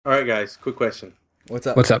All right, guys. Quick question. What's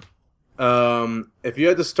up? What's up? If you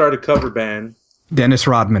had to start a cover band, Dennis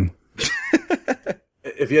Rodman.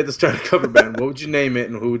 if you had to start a cover band, what would you name it,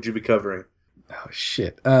 and who would you be covering? Oh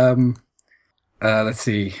shit. Let's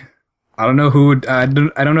see. I don't know who would. I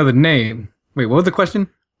don't know the name. Wait, what was the question?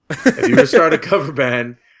 If you were to start a cover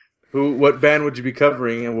band, what band would you be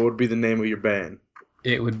covering, and what would be the name of your band?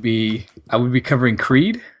 It would be. I would be covering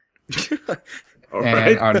Creed, All and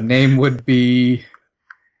right. our name would be.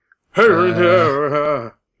 Would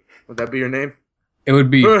that be your name? It would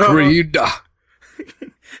be Creed.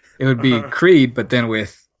 It would be Creed, but then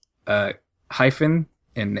with hyphen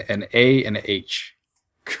and an A and an H.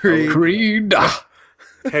 Creed.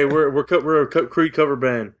 Hey, we're a Creed cover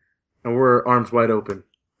band, and we're arms wide open,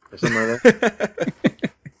 or something like that.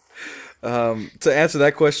 To answer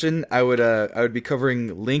that question, I would be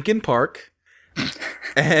covering Linkin Park,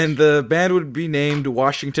 and the band would be named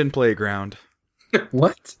Washington Playground.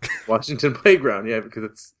 What? Washington Playground, yeah,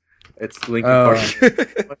 because it's Linkin Park.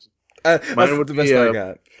 That's Mine would the be, best I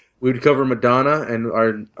got. we would cover Madonna, and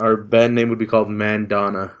our band name would be called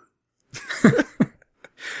Mandonna.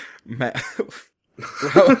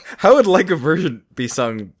 How would like a version be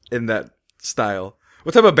sung in that style?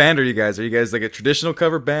 What type of band are you guys? Are you guys like a traditional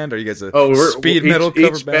cover band? Are you guys a speed metal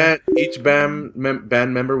cover band? Each band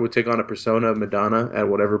member would take on a persona of Madonna at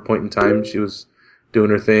whatever point in time she was doing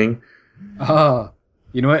her thing. Oh,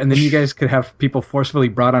 you know what? And then you guys could have people forcefully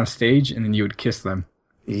brought on stage, and then you would kiss them.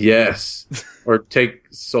 Yes, or take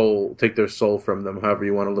their soul from them. However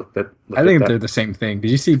you want to look I think at they're that. the same thing.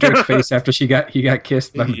 Did you see Drake's face after he got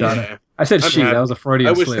kissed by Madonna? Yeah. I said I'm she. happy. That was a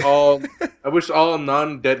Freudian slip. I wish all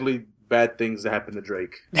non-deadly bad things to happen to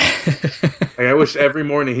Drake. Like, I wish every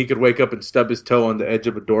morning he could wake up and stub his toe on the edge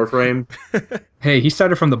of a door frame. Hey, he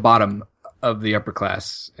started from the bottom of the upper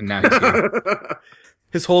class, and now he's here.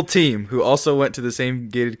 His whole team, who also went to the same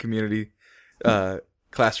gated community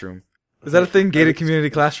classroom. Is that a thing? Gated community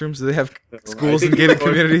classrooms? Do they have schools in gated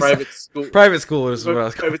communities? Private school is what I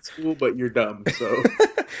was calling. Private school, but you're dumb. So,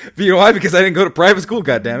 But you know why? Because I didn't go to private school.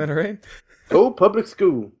 God damn it! All right. go public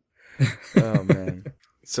school. Oh man.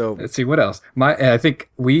 So Let's see what else. I think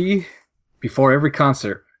before every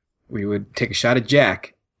concert, we would take a shot of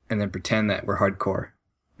Jack and then pretend that we're hardcore.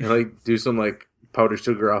 You know, like do some like powdered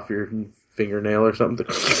sugar off your fingernail or something.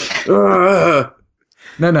 Ah!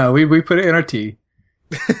 No, we put it in our tea.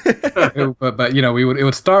 but you know, it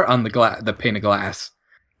would start on the pane of glass.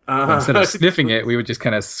 Instead of sniffing it, we would just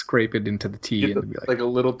kind of scrape it into the tea Get and be like a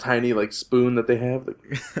little tiny like spoon that they have.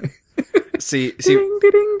 see, ding,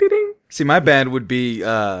 ding, ding. See, my band would be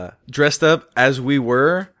dressed up as we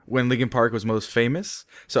were when Linkin Park was most famous.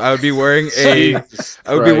 So I would be wearing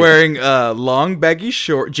long baggy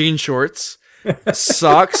jean shorts,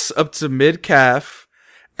 socks up to mid calf,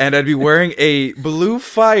 and I'd be wearing a Blue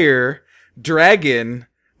Fire Dragon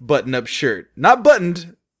button-up shirt, not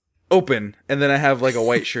buttoned, open, and then I have like a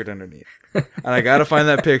white shirt underneath. And I gotta find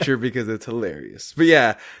that picture because it's hilarious. But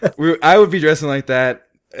yeah, I would be dressing like that.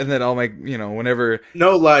 And then all my, whenever...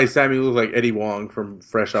 No lie, Sammy looks like Eddie Wong from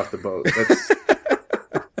Fresh Off the Boat.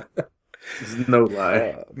 That's no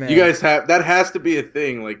lie. Man. You guys that has to be a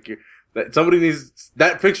thing. Like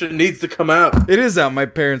that picture needs to come out. It is out. My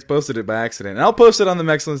parents posted it by accident. And I'll post it on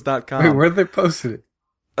themexcellence.com. Wait, where did they post it?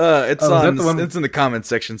 It's in the comments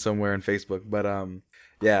section somewhere on Facebook. But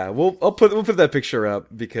yeah, we'll put that picture up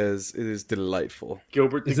because it is delightful.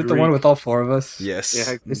 Gilbert, Is it the one with all four of us? Yes.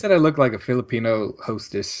 Yeah. They said I look like a Filipino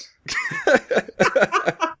hostess.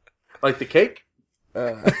 Like the cake?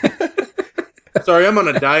 Sorry, I'm on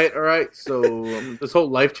a diet, all right? So this whole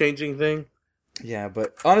life-changing thing. Yeah,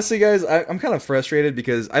 but honestly, guys, I'm kind of frustrated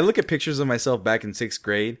because I look at pictures of myself back in 6th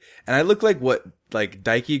grade, and I look like what like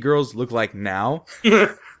dykey girls look like now.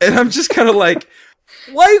 And I'm just kind of like,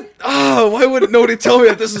 why wouldn't nobody tell me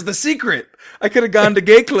that this is the secret? I could have gone to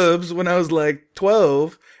gay clubs when I was like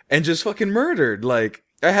 12 and just fucking murdered. Like,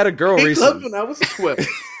 I had a girl Gay recently. clubs when I was 12.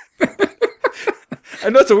 I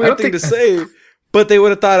know it's a weird thing to say, but they would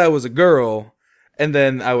have thought I was a girl, and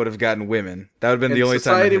then I would have gotten women. That would have been the only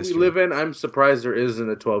time in society history. we live in, I'm surprised there isn't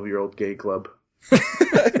a 12-year-old gay club.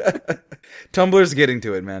 Tumblr's getting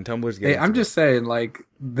to it, man. Hey, I'm just saying, like,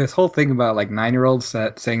 this whole thing about, like, 9-year-olds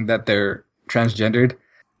saying that they're transgendered,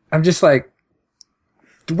 I'm just like,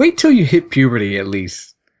 wait till you hit puberty, at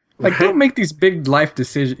least. Like, don't make these big life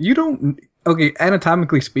decisions. Okay,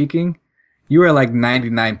 anatomically speaking, you are, like,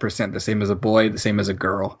 99% the same as a boy, the same as a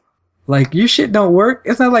girl. Like, your shit don't work.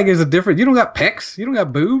 It's not like there's a difference. You don't got pecs. You don't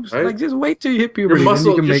got boobs. Right. Like, just wait till you hit Your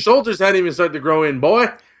puberty. your shoulders hadn't even started to grow in, boy.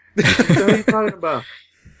 What the hell are you talking about?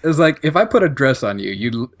 It's like, if I put a dress on you,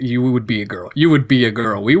 you would be a girl. You would be a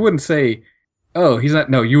girl. We wouldn't say, oh, he's not.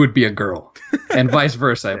 No, you would be a girl, and vice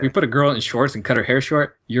versa. If we put a girl in shorts and cut her hair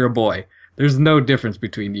short, you're a boy. There's no difference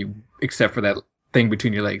between you except for that thing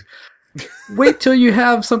between your legs. Wait till you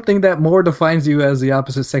have something that more defines you as the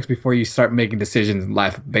opposite sex before you start making decisions in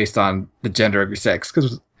life based on the gender of your sex.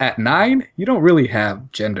 Because at 9, you don't really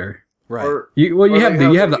have gender. Right. You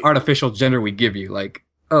have the artificial gender we give you. Like,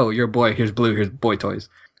 oh, you're a boy. Here's blue. Here's boy toys.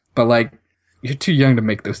 But like, you're too young to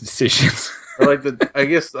make those decisions. Or like I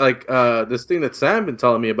guess like this thing that Sam been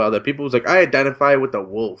telling me about that people was like, I identify with a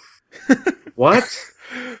wolf. What?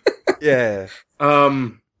 Yeah.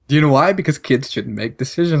 Do you know why? Because kids shouldn't make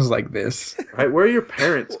decisions like this. Right? Where are your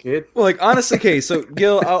parents, kid? Well, like honestly, okay. So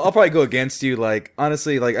Gil, I'll probably go against you. Like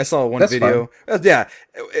honestly, like I saw one video. Yeah,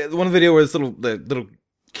 one video where the little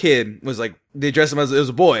kid was like they dressed him as it was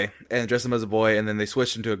a boy and dressed him as a boy, and then they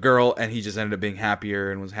switched him to a girl, and he just ended up being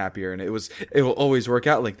happier and was happier, and it will always work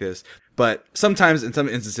out like this. But sometimes, in some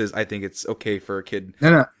instances, I think it's okay for a kid.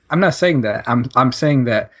 No, I'm not saying that. I'm saying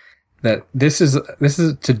that this is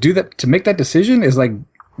to do that, to make that decision is like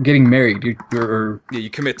getting married. You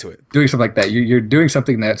commit to it. Doing something like that. You're doing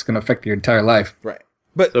something that's going to affect your entire life. Right.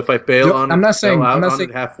 But so if I bail on, I'm not saying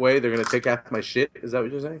it halfway, they're gonna take half my shit. Is that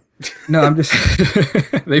what you're saying? No, I'm just.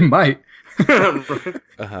 They might.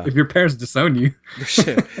 Uh-huh. If your parents disown you,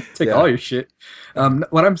 take all your shit.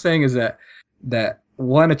 What I'm saying is that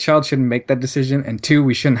one, a child shouldn't make that decision, and two,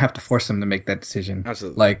 we shouldn't have to force them to make that decision.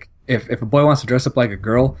 Absolutely. Like if a boy wants to dress up like a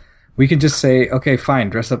girl, we can just say, okay, fine,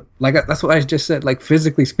 dress up like that's what I just said. Like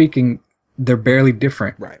physically speaking, they're barely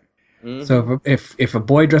different. Right. Mm-hmm. So if a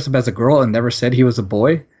boy dressed up as a girl and never said he was a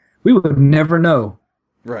boy, we would never know.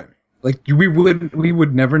 Right. Like we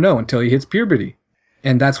would never know until he hits puberty,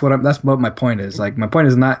 and that's what my point is. Like my point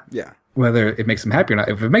is not whether it makes him happy or not.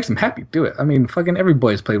 If it makes him happy, do it. I mean, fucking every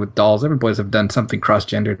boy's played with dolls. Every boys have done something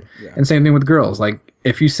cross-gendered, and same thing with girls. Like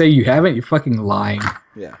if you say you haven't, you're fucking lying.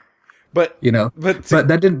 Yeah. But you know, but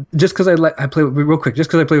that didn't just because I play with, real quick, just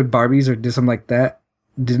because I played with Barbies or did something like that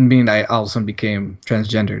didn't mean I all of a sudden became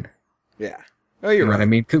transgendered. Yeah. Oh, you're right. What I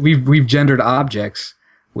mean, 'cause we've gendered objects,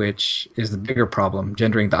 which is the bigger problem.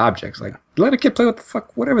 Gendering the objects, like let a kid play with the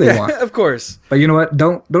fuck whatever they want. Of course. But you know what?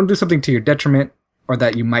 Don't do something to your detriment or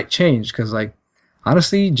that you might change, because like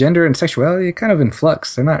honestly, gender and sexuality are kind of in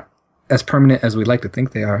flux. They're not as permanent as we'd like to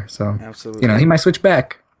think they are. So absolutely, you know, he might switch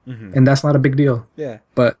back. Mm-hmm. And that's not a big deal. Yeah.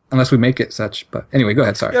 But unless we make it such. But anyway, go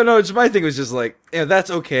ahead. Sorry. Yeah, no, my thing was just like, yeah, that's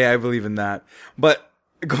okay. I believe in that. But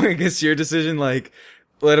going against your decision, like,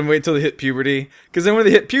 let them wait till they hit puberty. Because then when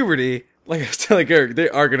they hit puberty, like I was telling Eric, they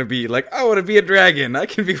are going to be like, I want to be a dragon. I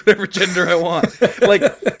can be whatever gender I want.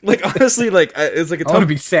 like honestly, like, it's like a I want to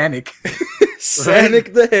be Sonic.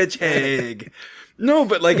 Sonic the Hedgehog. No,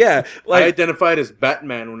 but like, yeah. Like, I identified as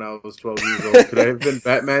Batman when I was 12 years old. Could I have been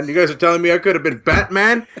Batman? You guys are telling me I could have been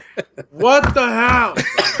Batman? What the hell?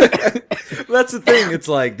 That's the thing. It's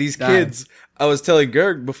like, these kids, I was telling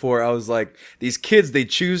Gerg before, I was like, these kids, they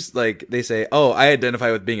choose, like, they say, oh, I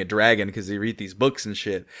identify with being a dragon because they read these books and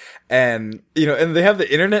shit. And, you know, and they have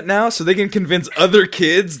the internet now, so they can convince other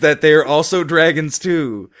kids that they're also dragons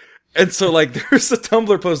too. And so, like, there's a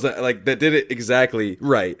Tumblr post that did it exactly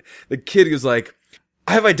right. The kid was like,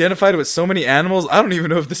 I've identified with so many animals, I don't even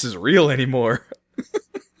know if this is real anymore.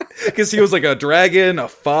 Because he was like a dragon, a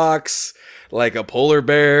fox, like a polar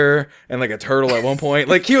bear, and like a turtle at one point.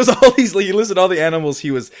 Like he was all these, like, he listed all the animals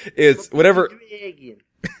it's whatever.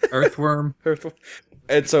 Earthworm.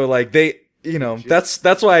 And so like they, you know, that's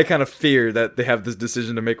why I kind of fear that they have this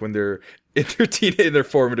decision to make when they're in their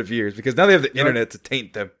formative years, because now they have the internet to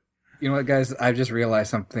taint them. You know what, guys? I've just realized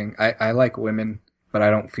something. I like women, but I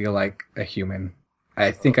don't feel like a human.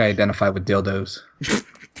 I think I identify with dildos.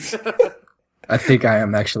 I think I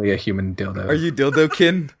am actually a human dildo. Are you dildo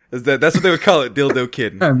kin? That's what they would call it, dildo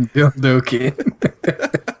kin. I'm dildo kin.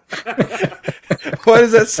 Why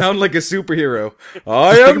does that sound like a superhero?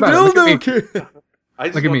 I am dildo kin. I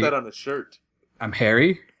just want that on a shirt. I'm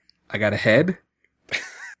hairy. I got a head.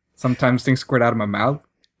 Sometimes things squirt out of my mouth.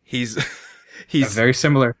 He's very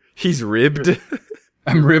similar. He's ribbed.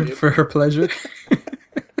 I'm ribbed for her pleasure.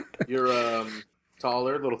 You're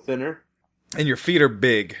taller, a little thinner. And your feet are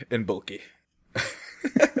big and bulky.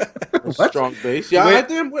 Strong base. Yeah, I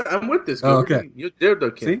think I'm with this. Oh, okay. You're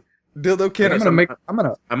dildo kid. See? Dildo kid.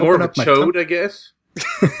 I'm more of a chode, I guess.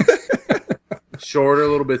 Shorter, a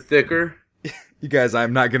little bit thicker. You guys,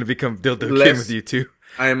 I'm not going to become dildo kid with you two.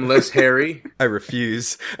 I am less hairy. I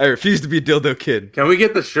refuse. I refuse to be dildo kid. Can we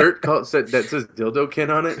get the shirt that says dildo kid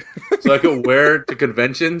on it so I can wear it to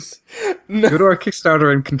conventions? No. Go to our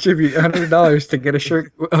Kickstarter and contribute $100 to get a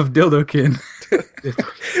shirt of dildo kid.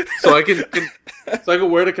 so I can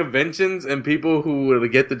wear to conventions, and people who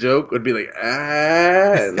would get the joke would be like,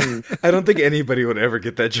 ah. I don't think anybody would ever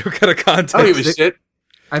get that joke out of context. I don't give a shit.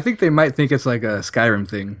 I think they might think it's like a Skyrim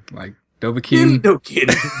thing, like Dovahkiin. Dildokin.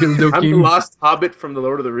 Dildokin. I'm the lost hobbit from the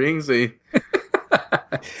Lord of the Rings. There's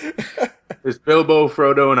Bilbo,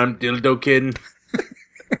 Frodo, and I'm Dildokin.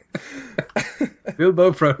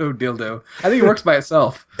 Bilbo, Frodo, Dildo. I think it works by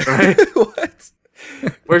itself. Right? What?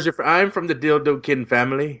 Where's your? I'm from the Dildokin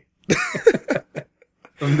family.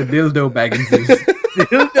 From the Dildo Bagginses.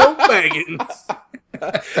 Dildo Baggins.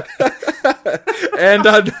 And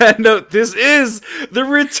on that note, this is the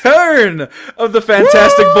return of the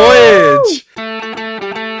Fantastic Voyage.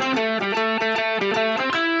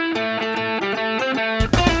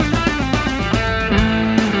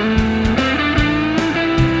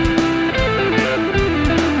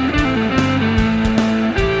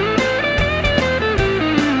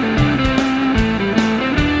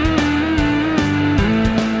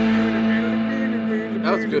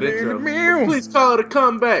 That was a good intro. Please call it a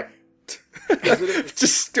comeback.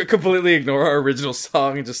 Just completely ignore our original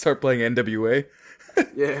song and just start playing NWA.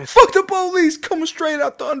 Yeah. Fuck the police coming straight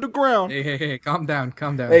out the underground. Hey, calm down.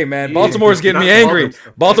 Hey man, Baltimore's getting me angry.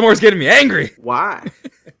 Baltimore's getting me angry Why?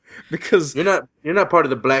 because You're not part of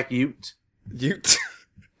the Black Ute. you.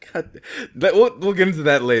 God, we'll get into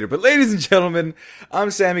that later. But ladies and gentlemen,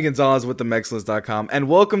 I'm Sammy Gonzalez with themexcellence.com, and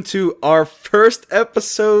welcome to our first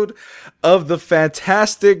episode of the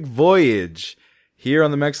Fantastic Voyage here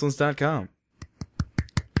on themexcellence.com.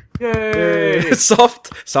 Yay!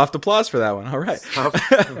 soft applause for that one. All right. I'm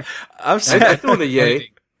I Sam. doing a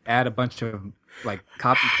yay. Add a bunch of like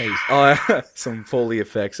copy paste. Some Foley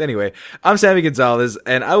effects. Anyway, I'm Sammy Gonzalez,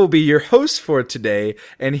 and I will be your host for today.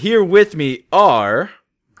 And here with me are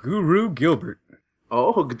Guru Gilbert.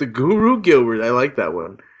 Oh, the Guru Gilbert. I like that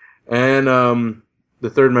one. And the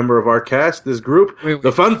third member of our cast, this group, Wait.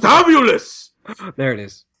 the Fantabulous There it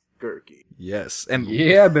is. Gergie. yes, and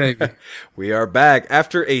Yeah, baby. we are back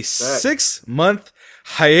after a 6-month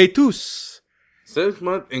hiatus.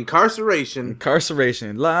 6-month incarceration.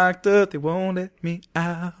 Incarceration, locked up, they won't let me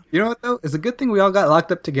out. You know what though? It's a good thing we all got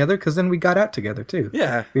locked up together because then we got out together too.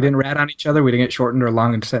 Yeah, We didn't rat on each other. We didn't get shortened or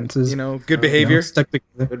long sentences. you know, good behavior. Stuck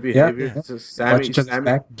together. Good behavior. Yeah. So Watch each other's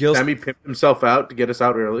back. Sammy pimped himself out to get us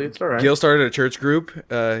out early. It's all right. Gil started a church group.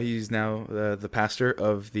 He's now the pastor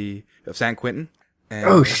of San Quentin. And,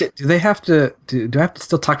 Oh shit! Do they have to? Do I have to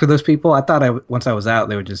still talk to those people? I thought once I was out,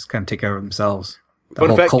 they would just kind of take care of themselves. The Fun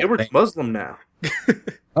whole fact, cult Gilbert's thing. Muslim now.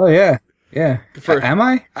 Oh yeah. For- Am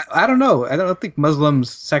I? I don't know. I don't think Muslims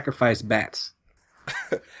sacrifice bats.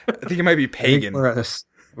 I think it might be I think pagan.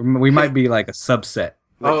 we might be like a subset.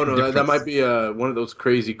 Oh no, that difference. might be one of those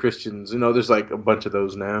crazy Christians. You know, there's like a bunch of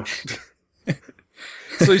those now.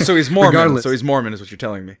 So he's Mormon. Regardless. So he's Mormon, is what you're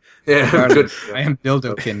telling me. Yeah, good. Regardless, I am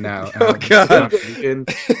Dildokin now. Oh, God.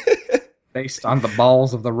 Based on the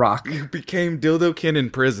balls of the rock. You became Dildokin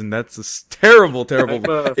in prison. That's a terrible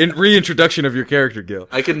reintroduction of your character, Gil.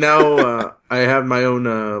 I can now. I have my own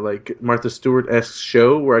like Martha Stewart-esque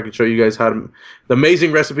show where I can show you guys how to the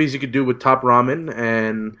amazing recipes you could do with top ramen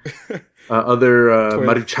and other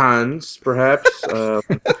maruchans, perhaps.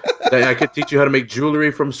 That I could teach you how to make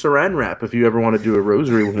jewelry from saran wrap if you ever want to do a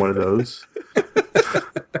rosary with one of those.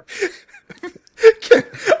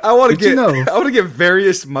 I want to Did you know- I want to get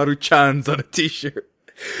various maruchans on a T-shirt.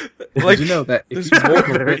 Like, Did you know that if there's you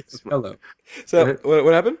sprinkle more- bits of pillow, So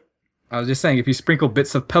what happened? I was just saying, if you sprinkle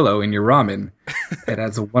bits of pillow in your ramen, it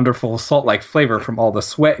adds a wonderful salt-like flavor from all the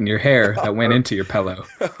sweat in your hair that went into your pillow.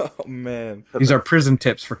 Oh man, These are prison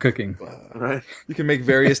tips for cooking. Right? you can make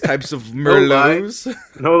various types of No lie. merlots.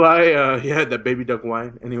 No lie. Yeah, that baby duck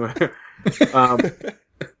wine. Anyway,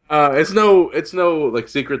 it's no like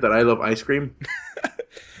secret that I love ice cream.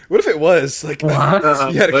 What if it was like What?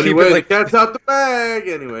 You had to But keep anyway, it like the cat's out the bag.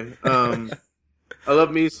 Anyway, I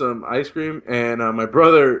love me some ice cream, and my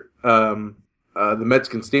brother, the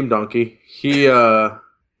Mexican steam donkey, he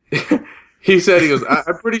he said, he goes,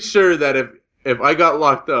 I'm pretty sure that if I got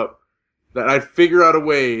locked up, that I'd figure out a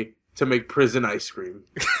way to make prison ice cream.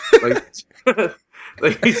 Like,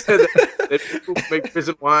 like he said that people make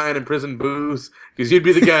prison wine and prison booze, because you'd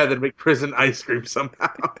be the guy that'd make prison ice cream somehow.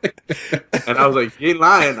 And I was like, you ain't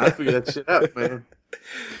lying. I figured that shit out, man.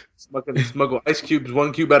 Smuggle ice cubes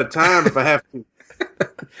 1 cube at a time if I have to.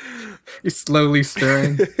 You're slowly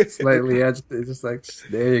stirring, slightly agitated, just like,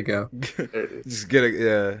 there you go. There it is. just get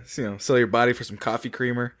a sell your body for some coffee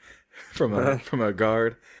creamer from a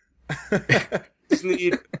guard.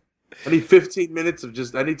 I need 15 minutes of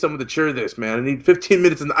I need someone to cheer this, man. I need 15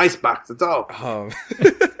 minutes in the ice box. That's all.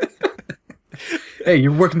 Hey,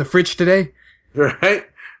 you're working the fridge today? Right?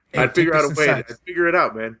 I'd figure out a way. I'd figure it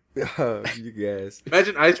out, man. Oh, you guys.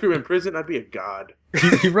 Imagine ice cream in prison. I'd be a god.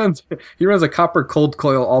 He runs a copper cold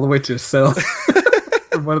coil all the way to his cell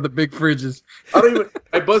from one of the big fridges.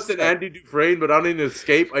 I busted Andy Dufresne, but I don't even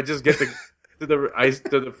escape. I just get to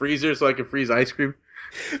the freezer so I can freeze ice cream.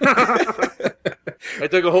 I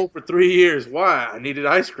took a hold for 3 years. Why? I needed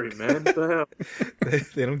ice cream, man. What the hell?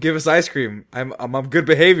 They don't give us ice cream. I'm on good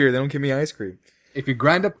behavior. They don't give me ice cream. If you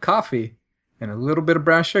grind up coffee and a little bit of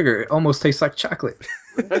brown sugar, it almost tastes like chocolate.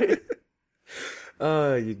 Right?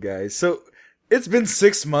 You guys. So it's been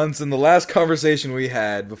 6 months, and the last conversation we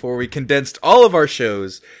had before we condensed all of our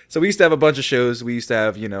shows. So we used to have a bunch of shows. We used to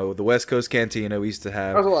have, the West Coast Cantina. We used to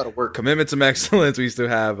have That was a lot of work. Commitment to Excellence. We used to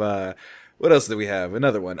have, what else did we have?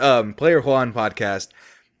 Another one. Player Juan podcast.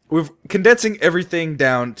 We're condensing everything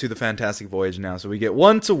down to the Fantastic Voyage now. So we get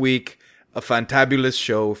once a week, a fantabulous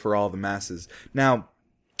show for all the masses. Now,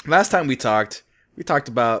 last time we talked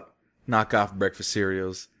about knockoff breakfast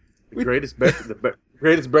cereals. The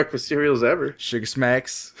greatest breakfast cereals ever. Sugar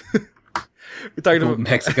Smacks. We talked about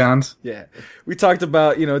Mexicans. Yeah. We talked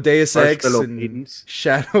about, Deus Ex Marshmallow and Maidens.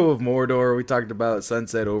 Shadow of Mordor. We talked about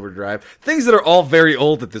Sunset Overdrive. Things that are all very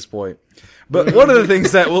old at this point. But one of the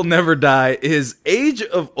things that will never die is Age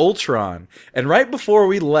of Ultron. And right before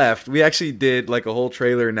we left, we actually did like a whole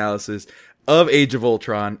trailer analysis of Age of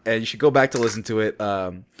Ultron. And you should go back to listen to it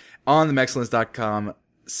on themexcellence.com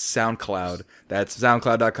SoundCloud. That's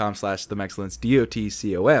soundcloud.com/themexcellence,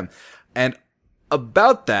 DOTCOM. And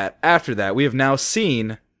about that, after that, we have now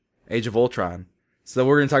seen Age of Ultron. So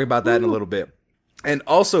we're going to talk about that in a little bit. And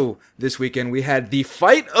also, this weekend, we had the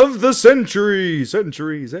fight of the century.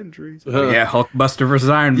 Centuries. Yeah, Hulkbuster versus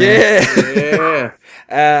Iron Man. Yeah.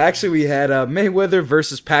 Actually, we had Mayweather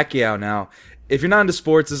versus Pacquiao. Now, if you're not into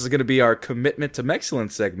sports, this is going to be our Commitment to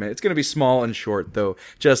Excellence segment. It's going to be small and short, though,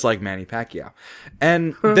 just like Manny Pacquiao.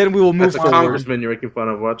 And then we will move That's a forward. congressman you're making fun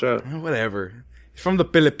of. Watch out. Whatever. He's from the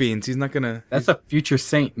Philippines. He's not going to... That's a future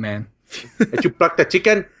saint, man. Did you pluck the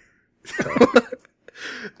chicken?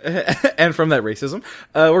 And from that racism,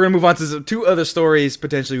 we're going to move on to two other stories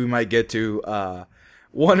potentially we might get to.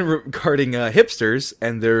 One regarding hipsters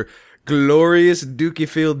and their glorious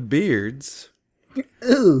dookie-filled beards.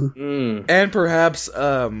 Ooh. And perhaps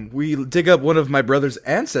we dig up one of my brother's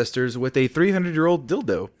ancestors with a 300-year-old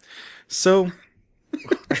dildo. So...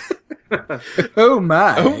 Oh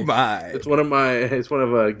my. Oh my. It's one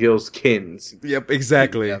of Gil's kins. Yep,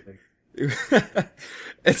 exactly.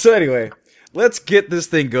 And so anyway, let's get this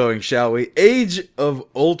thing going, shall we? Age of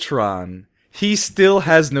Ultron. He still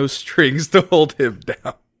has no strings to hold him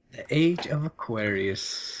down. The Age of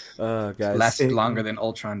Aquarius. Guys. Lasted longer than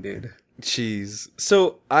Ultron did. Jeez.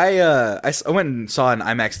 So I went and saw an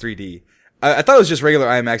IMAX 3D. I thought it was just regular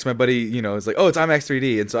IMAX. My buddy, was like, oh, it's IMAX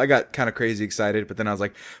 3D. And so I got kind of crazy excited. But then I was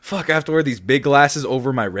like, fuck, I have to wear these big glasses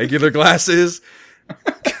over my regular glasses.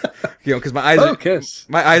 Because my eyes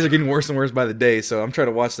are getting worse and worse by the day. So I'm trying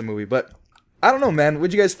to watch the movie. But I don't know, man.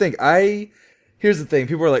 What'd you guys think? Here's the thing.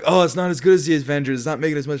 People are like, oh, it's not as good as the Avengers. It's not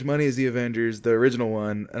making as much money as the Avengers, the original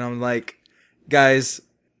one. And I'm like, guys,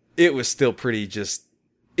 it was still pretty just...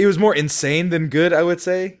 It was more insane than good, I would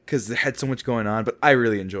say, because it had so much going on, but I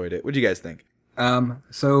really enjoyed it. What do you guys think?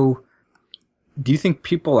 So, do you think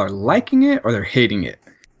people are liking it or they're hating it?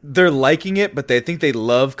 They're liking it, but they think they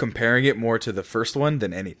love comparing it more to the first one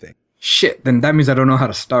than anything. Shit, then that means I don't know how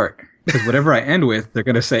to start. Because whatever I end with, they're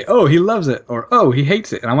going to say, oh, he loves it, or oh, he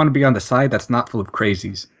hates it. And I want to be on the side that's not full of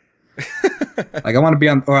crazies. Like, I want to be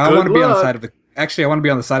on, or I want to be on the side of the, actually, I want to be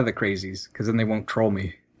on the side of the crazies, because then they won't troll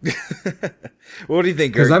me. What do you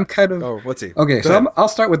think? Because I'm kind of... Oh, what's he? Okay, so I'll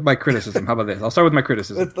start with my criticism. How about this? I'll start with my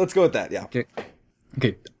criticism. Let's go with that, yeah. Okay.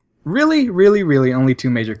 Really, really, really only two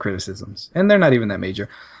major criticisms. And they're not even that major.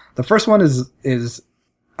 The first one is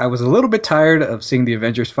I was a little bit tired of seeing the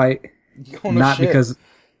Avengers fight. Oh, no shit.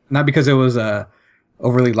 Not because it was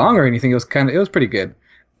overly long or anything. It was pretty good.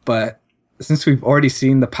 But since we've already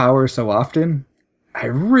seen the power so often, I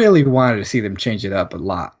really wanted to see them change it up a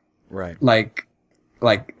lot. Right. Like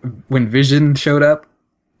when Vision showed up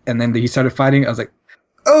and then he started fighting, I was like,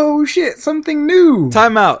 oh shit, something new.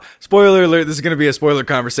 Time out. Spoiler alert, this is going to be a spoiler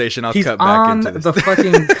conversation. He's cut back into this. The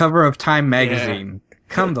fucking cover of Time magazine. Yeah.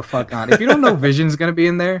 Come the fuck on. If you don't know Vision's going to be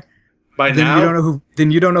in there, then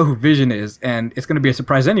you don't know who Vision is, and it's going to be a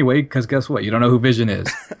surprise anyway, because guess what? You don't know who Vision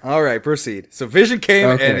is. All right, proceed. So Vision came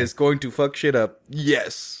and is going to fuck shit up.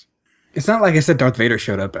 Yes. It's not like I said Darth Vader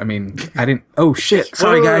showed up. I mean, I didn't... Oh, shit.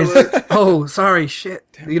 Sorry, guys. Oh, sorry. Shit.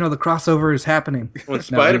 The crossover is happening. When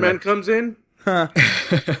Spider-Man comes in?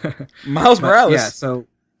 Miles Morales. Yeah, so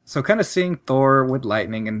So kind of seeing Thor with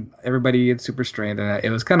lightning and everybody in super strength, and it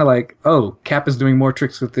was kind of like, oh, Cap is doing more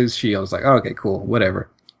tricks with his shield. It's like, oh, okay, cool, whatever.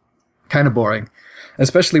 Kind of boring,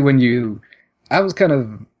 especially when I was kind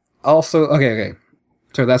of also okay.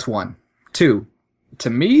 So that's 1. 2. To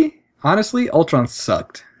me, honestly, Ultron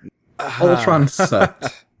sucked. Ultron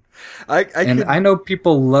sucked. I know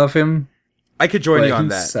people love him. I could join you on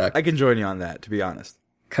that. Sucked. I can join you on that, to be honest.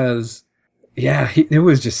 Because, yeah, it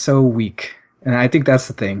was just so weak. And I think that's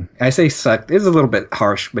the thing. I say sucked. It's a little bit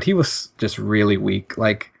harsh, but he was just really weak.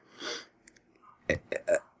 Like,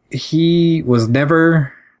 he was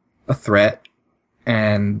never a threat.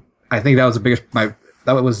 And I think that was the biggest...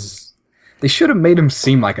 They should have made him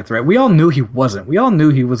seem like a threat. We all knew he wasn't. We all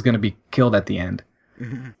knew he was going to be killed at the end.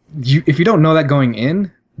 Mm-hmm. If you don't know that going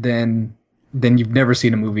in, then you've never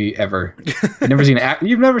seen a movie ever. You've never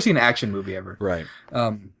seen an action movie ever. Right.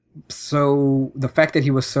 So the fact that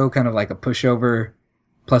he was so kind of like a pushover,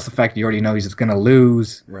 plus the fact you already know he's just gonna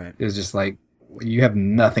lose, right, is just like, you have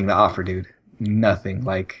nothing to offer, dude. Nothing.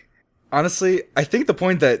 Like, honestly, I think the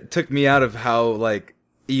point that took me out of how like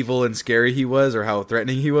evil and scary he was, or how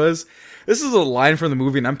threatening he was, this is a line from the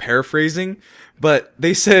movie, and I'm paraphrasing, but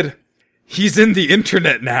they said, "He's in the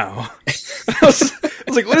internet now." I was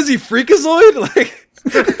like, what is he, freakazoid? Like,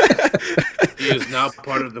 he is now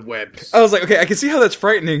part of the webs. I was like, okay, I can see how that's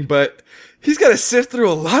frightening, but he's got to sift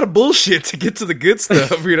through a lot of bullshit to get to the good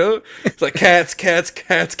stuff, you know? It's like cats, porn,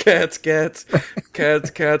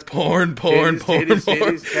 titties,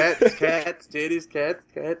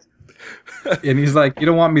 cats. And he's like, you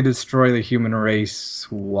don't want me to destroy the human race.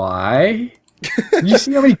 Why? You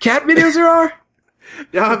see how many cat videos there are?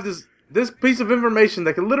 Y'all have this piece of information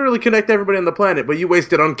that can literally connect everybody on the planet, but you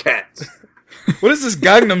waste it on cats. What is this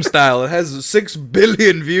Gangnam Style? It has 6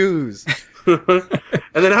 billion views. And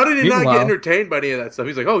then how did he not get entertained by any of that stuff?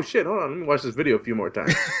 He's like, oh shit, hold on, let me watch this video a few more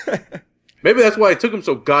times. Maybe that's why it took him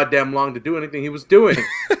so goddamn long to do anything he was doing.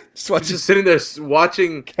 just sitting there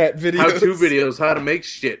watching cat videos, how-to videos, how to make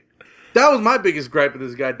shit. That was my biggest gripe with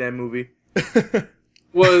this goddamn movie.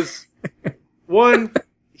 Was, one,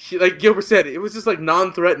 like Gilbert said, it was just like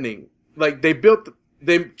non-threatening. Like they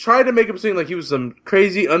tried to make him seem like he was some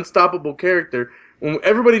crazy, unstoppable character. When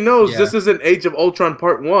everybody knows this isn't Age of Ultron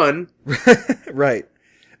Part 1. Right.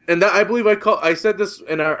 And that, I believe I said this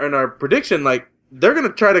in our prediction, like, they're going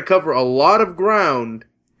to try to cover a lot of ground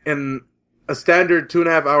in a standard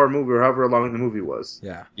 2.5 hour movie, or however long the movie was.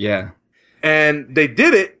 Yeah. Yeah. And they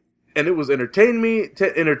did it, and it was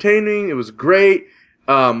entertaining. It was great.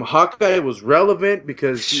 Hawkeye was relevant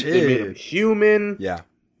because they made him human. Yeah.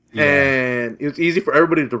 And it was easy for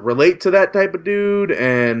everybody to relate to that type of dude,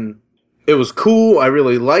 and it was cool. I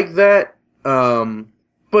really liked that.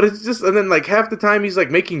 But it's just, and then like half the time he's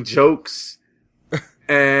like making jokes,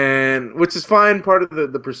 and which is fine, part of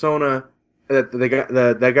the persona that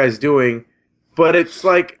that guy's doing. But it's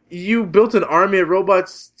like, you built an army of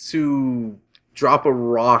robots to drop a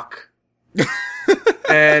rock,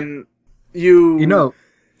 and you know,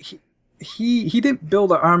 he didn't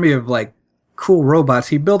build an army of like cool robots.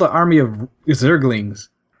 He built an army of Zerglings.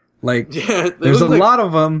 Like, there's a lot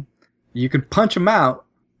of them. You could punch them out,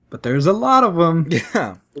 but there's a lot of them.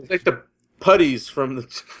 Yeah, it's like the putties from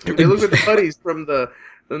the. They look like the putties from the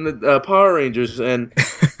Power Rangers, and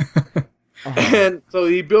and so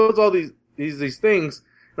he builds all these things.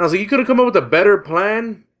 And I was like, you could have come up with a better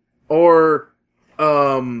plan, or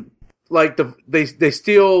like they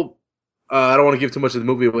steal. I don't want to give too much of the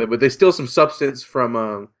movie away, but they steal some substance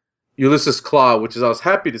from Ulysses Claw, which is I was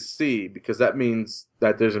happy to see, because that means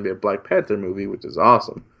that there's gonna be a Black Panther movie, which is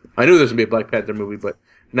awesome. I knew there's gonna be a Black Panther movie, but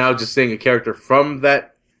now just seeing a character from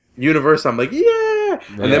that universe, I'm like, yeah.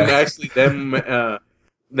 And then actually them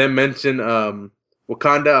mention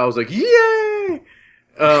Wakanda, I was like, yay.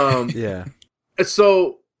 Yeah.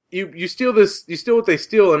 So you steal what they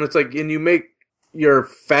steal, and it's like, and you make your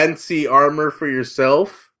fancy armor for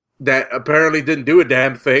yourself that apparently didn't do a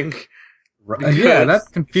damn thing. Yeah, that's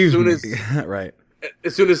confusing. Right.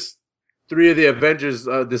 As soon as 3 of the Avengers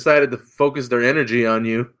decided to focus their energy on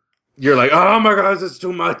you, you're like, oh my god, this is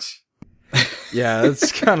too much. Yeah,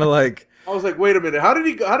 it's kind of like, I was like, wait a minute, how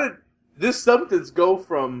did this substance go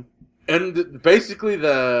from, and basically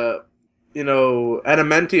the,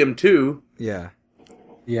 adamantium 2, yeah,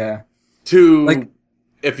 to, like,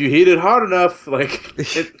 if you heat it hard enough, like,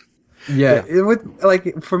 it would,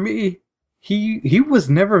 like, for me, he was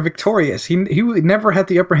never victorious. He never had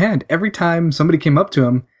the upper hand. Every time somebody came up to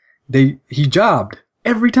him, he jobbed.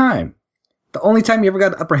 Every time. The only time he ever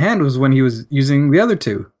got the upper hand was when he was using the other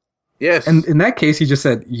 2. Yes. And in that case, he just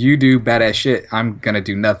said, you do badass shit, I'm gonna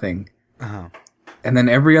do nothing. Uh-huh. And then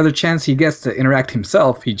every other chance he gets to interact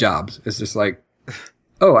himself, he jobs. It's just like,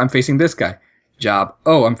 oh, I'm facing this guy. Job.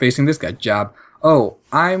 Oh, I'm facing this guy. Job. Oh,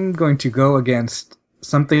 I'm going to go against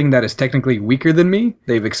something that is technically weaker than me.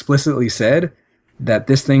 They've explicitly said that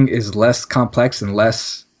this thing is less complex and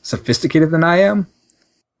less sophisticated than I am,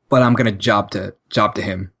 but I'm going to job to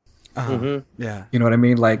him. Yeah. You know what I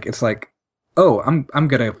mean? Like, it's like, oh, I'm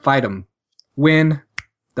going to fight him. Win.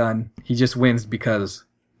 Done. He just wins because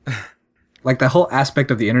like the whole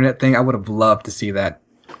aspect of the internet thing, I would have loved to see that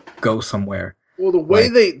go somewhere. Well, the way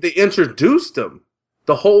they introduced him,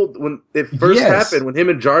 the whole when it first happened, when him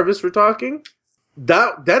and Jarvis were talking,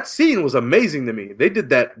 that scene was amazing to me. They did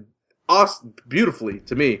that beautifully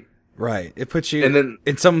to me. Right. It puts you and then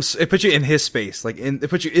it puts you in his space, like it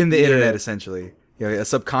puts you in the internet essentially. You know, a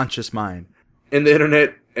subconscious mind. In the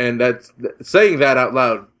internet, and that's saying that out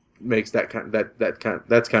loud makes that's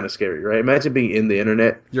kind of scary, right? Imagine being in the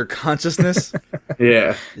internet. Your consciousness?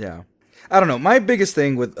 Yeah. Yeah. I don't know. My biggest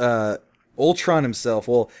thing with Ultron himself,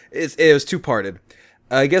 well, it was two-parted.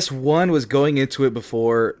 I guess one was going into it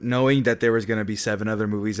before knowing that there was going to be 7 other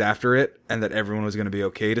movies after it and that everyone was going to be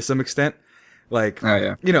okay to some extent. Like,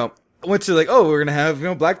 you know, I went to like, oh, we're going to have, you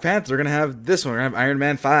know, Black Panther, we're going to have this one, we're going to have Iron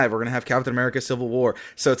Man 5, we're going to have Captain America Civil War.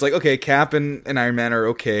 So it's like, okay, Cap and Iron Man are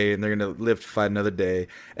okay and they're going to live to fight another day.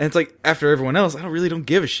 And it's like, after everyone else, I really don't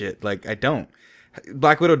give a shit. Like, I don't.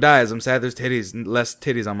 Black Widow dies, I'm sad there's less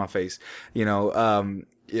titties on my face. You know,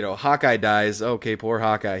 Hawkeye dies. Okay, poor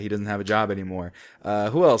Hawkeye. He doesn't have a job anymore.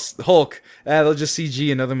 Who else? Hulk. They'll just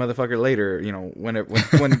CG another motherfucker later, you know,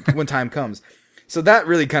 when time comes. So that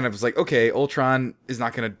really kind of was like, okay, Ultron is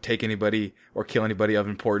not going to take anybody or kill anybody of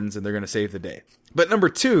importance, and they're going to save the day. But number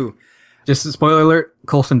 2... Just a spoiler alert,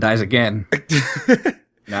 Coulson dies again.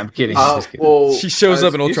 No, I'm kidding. Just kidding. Well, she shows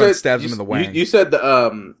up and Ultron stabs him in the wang. You said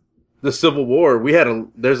the Civil War.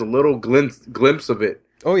 There's a little glimpse of it.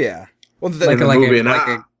 Oh, yeah. Well, like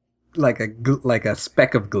a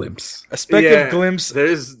speck of glimpse. A speck of glimpse.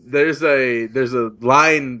 There's a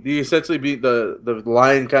line. You essentially be the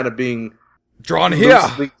line kind of being drawn here,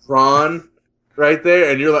 drawn right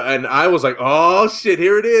there, and you're like, and I was like, oh shit,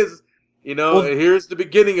 here it is. You know, here's the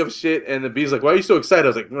beginning of shit. And the B's like, why are you so excited? I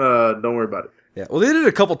was like, don't worry about it. Yeah, well, they did it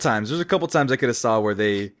a couple times. There's a couple times I could have saw where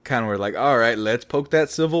they kind of were like, all right, let's poke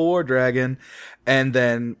that Civil War dragon. And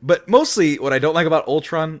then, but mostly what I don't like about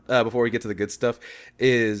Ultron, before we get to the good stuff,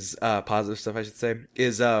 is, positive stuff, I should say,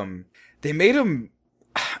 is, they made him,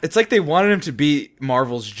 it's like they wanted him to be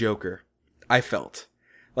Marvel's Joker, I felt.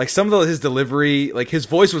 Like, some of his delivery, like, his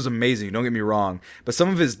voice was amazing, don't get me wrong, but some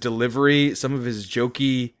of his delivery, some of his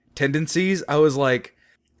jokey tendencies, I was like,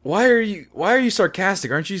 why are you sarcastic?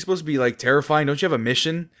 Aren't you supposed to be, like, terrifying? Don't you have a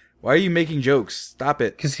mission? Why are you making jokes? Stop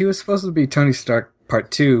it. Because he was supposed to be Tony Stark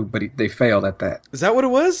Part 2, but they failed at that. Is that what it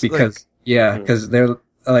was? Because, because they're,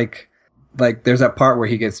 like, there's that part where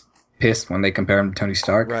he gets pissed when they compare him to Tony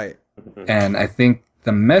Stark. Right. And I think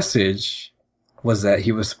the message was that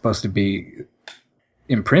he was supposed to be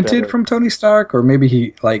imprinted from Tony Stark, or maybe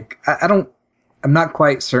he, like, I'm not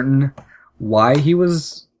quite certain why he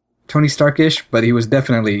was Tony Stark-ish, but he was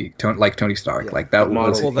definitely like Tony Stark. Yeah. Like, that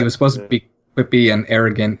was, he was supposed to be quippy and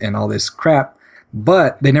arrogant and all this crap,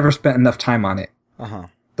 but they never spent enough time on it. Uh-huh.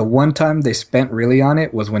 The one time they spent really on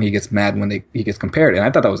it was when he gets mad when he gets compared, and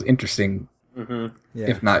I thought that was interesting,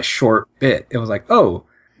 if not short bit. It was like, oh,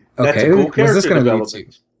 okay, that's a cool what's this going to lead to?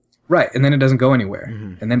 Right, and then it doesn't go anywhere,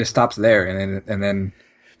 and then it stops there, and then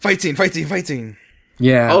fight scene.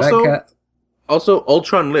 Yeah. Also,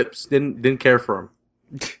 Ultron lips didn't care for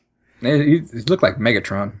him. He looked like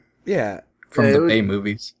Megatron. Yeah, from the Bay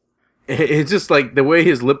movies. It's just like the way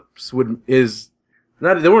his lips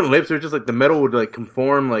they weren't lips. They were just like the metal would like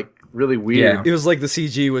conform like really weird. Yeah. It was like the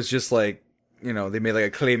CG was just like, you know, they made like a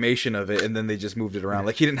claymation of it and then they just moved it around.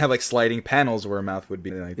 Like he didn't have like sliding panels where a mouth would be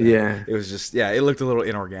like that. Yeah. It was just, it looked a little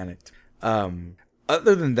inorganic.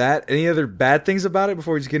 Other than that, any other bad things about it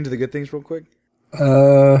before we just get into the good things real quick?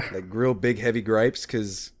 Like real big heavy gripes,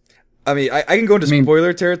 because I mean, I can go into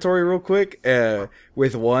spoiler territory real quick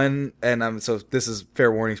with one, and so this is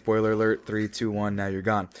fair warning, spoiler alert, 3, 2, 1, now you're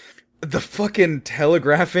gone. The fucking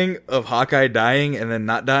telegraphing of Hawkeye dying and then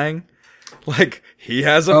not dying. Like, he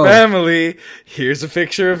has a family. Here's a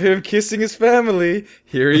picture of him kissing his family.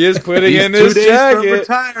 Here he is putting in his 2 days jacket. from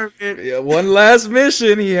retirement. Yeah, one last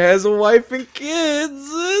mission. He has a wife and kids.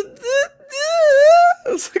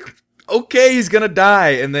 It's like, okay, he's gonna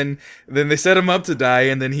die, and then they set him up to die,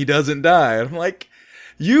 and then he doesn't die. I'm like,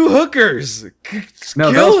 you hookers,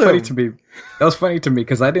 no, that was funny to me. That was funny to me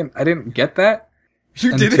because I didn't get that.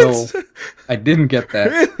 You didn't? I didn't get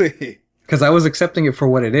that. Really? Because I was accepting it for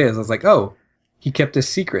what it is. I was like, oh, he kept his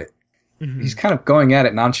secret. he's kind of going at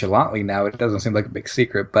it nonchalantly now. It doesn't seem like a big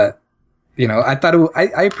secret, but you know, I thought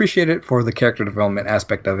I appreciate it for the character development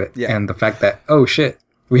aspect of it, and the fact that oh shit,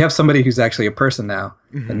 we have somebody who's actually a person now,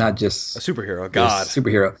 and not just a superhero. God,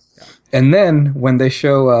 superhero. Yeah. And then when they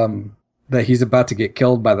show that he's about to get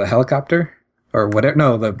killed by the helicopter or whatever,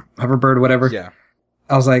 no, the hoverbird, whatever. Yeah,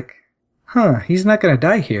 I was like, huh, he's not gonna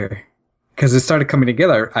die here. Because it started coming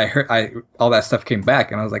together. I heard all that stuff came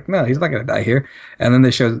back, and I was like, no, he's not gonna die here. And then they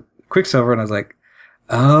showed Quicksilver, and I was like,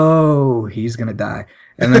 oh, he's gonna die.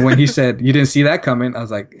 And then when he said you didn't see that coming, I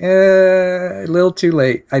was like, a little too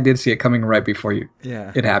late. I did see it coming right before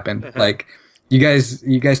it happened. Like you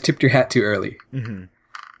guys tipped your hat too early.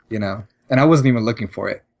 You know, and I wasn't even looking for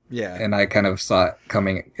it. Yeah, and I kind of saw it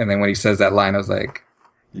coming. And then when he says that line, I was like,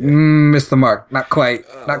 missed the mark. Not quite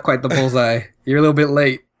the bullseye. You're a little bit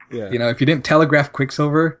late. Yeah. You know, if you didn't telegraph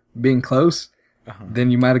Quicksilver being close,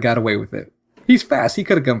 then you might have got away with it. He's fast. He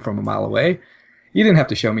could have come from a mile away. You didn't have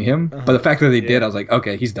to show me him. But the fact that they did, I was like,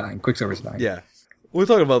 okay, he's dying. Quicksilver's dying. Yeah. We're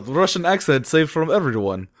talking about Russian accent saved from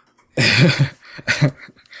everyone.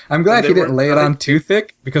 I'm glad you didn't lay it on too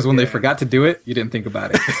thick, because when they forgot to do it, you didn't think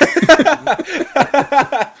about it.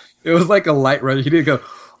 It was like a light rush. He didn't go,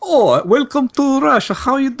 oh, welcome to Russia.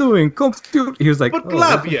 How you doing? He was like,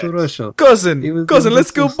 welcome to Russia. Cousin,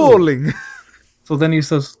 let's go bowling. So then he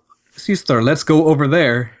says, sister, let's go over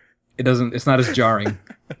there. It's not as jarring.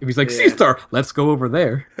 If he's like, sister, let's go over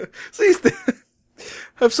there. Sister,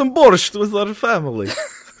 have some borscht with our family.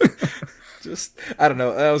 Just, I don't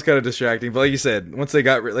know. That was kind of distracting. But like you said, once they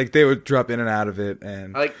got, they would drop in and out of it.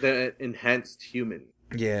 And I like the enhanced human.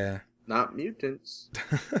 Yeah. Not mutants.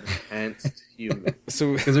 Enhanced human.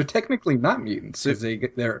 So, because they're technically not mutants, because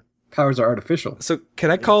their powers are artificial. So, can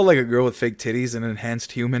I call like a girl with fake titties an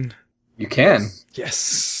enhanced human? You can.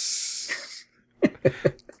 Yes.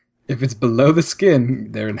 If it's below the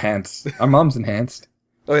skin, they're enhanced. Our mom's enhanced.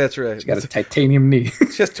 Oh, yeah, that's right. She got a titanium knee.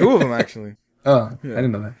 She has two of them, actually. Oh, yeah. I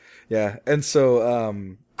didn't know that. Yeah, and so,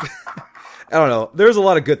 I don't know. There's a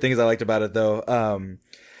lot of good things I liked about it, though.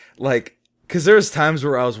 Because there was times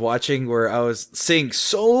where I was watching where I was seeing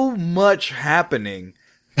so much happening.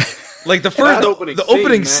 Like the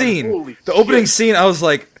opening scene, I was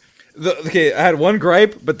like, I had one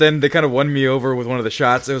gripe, but then they kind of won me over with one of the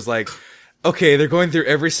shots. It was like, okay, they're going through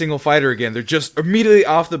every single fighter again. They're just immediately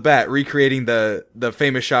off the bat recreating the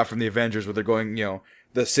famous shot from the Avengers where they're going,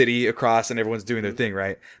 the city across and everyone's doing their thing,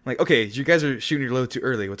 right? I'm like, okay, you guys are shooting your load too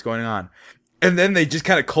early. What's going on? And then they just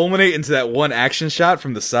kind of culminate into that one action shot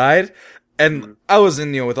from the side. And I was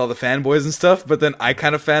in, with all the fanboys and stuff, but then I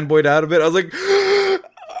kind of fanboyed out a bit. I was like, oh,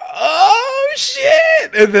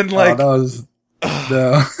 shit! And then, like... Oh, that was...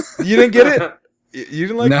 No. You didn't get it? You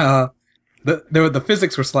didn't like it? No. The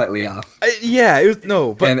physics were slightly off. Yeah, it was...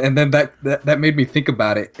 No, but... And then that made me think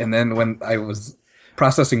about it. And then when I was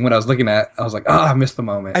processing what I was looking at, I was like, I missed the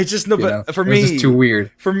moment. I just know, but for me... It was just too weird.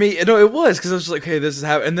 For me, no, it was, because I was just like, hey, this is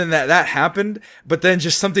happening. And then that happened, but then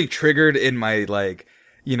just something triggered in my, like...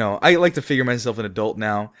 I like to figure myself an adult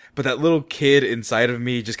now, but that little kid inside of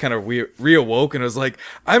me just kind of reawoke and was like,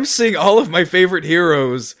 I'm seeing all of my favorite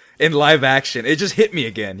heroes in live action. It just hit me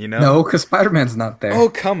again, No, because Spider-Man's not there. Oh,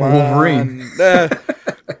 come on. Wolverine.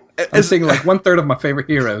 I'm seeing like 1/3 of my favorite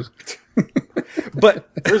heroes. But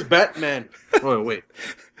where's Batman? Oh, wait.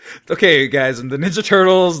 Okay, guys, and the Ninja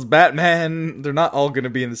Turtles, Batman, they're not all going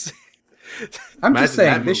to be in the same. I'm just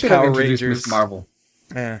saying, they should have introduced Miss Marvel.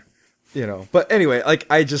 Yeah. But anyway, like,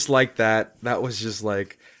 I just like that. That was just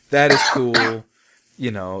like, that is cool,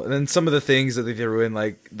 and then some of the things that they threw in,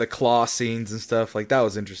 like the claw scenes and stuff, like that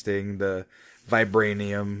was interesting. The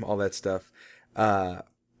vibranium, all that stuff,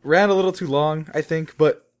 ran a little too long, I think,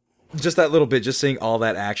 but just that little bit, just seeing all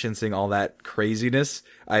that action, seeing all that craziness,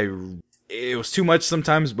 it was too much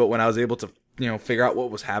sometimes, but when I was able to, figure out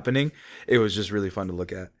what was happening, it was just really fun to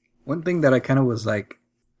look at. One thing that I kind of was like,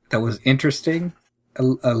 that was interesting, a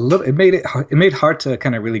little, it made it hard to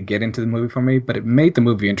kind of really get into the movie for me, but it made the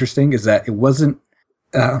movie interesting, is that it wasn't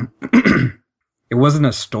it wasn't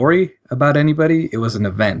a story about anybody, it was an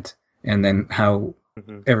event, and then how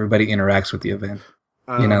everybody interacts with the event,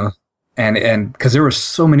 and because there were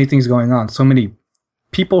so many things going on, so many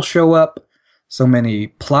people show up, so many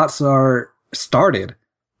plots are started.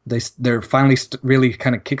 They're finally really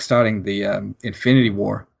kind of kickstarting the Infinity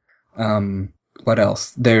War. What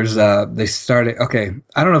else? There's they started. Okay,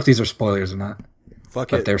 I don't know if these are spoilers or not.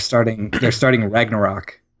 But they're starting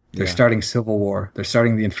Ragnarok. They're starting Civil War. They're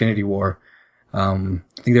starting the Infinity War. I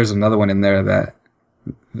think there's another one in there that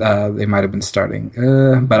they might have been starting,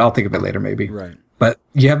 but I'll think of it later maybe. Right. But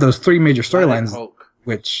you have those three major storylines,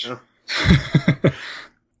 which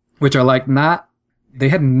which are like not they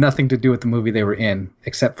had nothing to do with the movie they were in,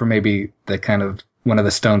 except for maybe the kind of one of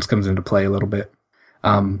the stones comes into play a little bit.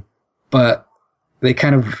 But they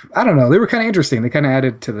kind of, I don't know, they were kind of interesting. They kind of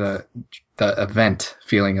added to the event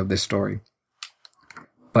feeling of this story.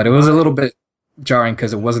 But it was a little bit jarring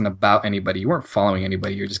because it wasn't about anybody. You weren't following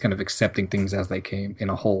anybody. You're just kind of accepting things as they came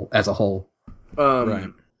as a whole. Right.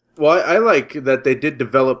 Well, I like that they did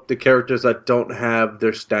develop the characters that don't have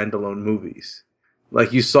their standalone movies.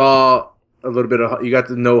 Like you saw a little bit of, you got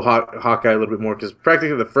to know Hawkeye a little bit more because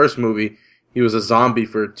practically the first movie, he was a zombie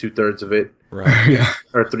for 2/3 of it. Right. Yeah.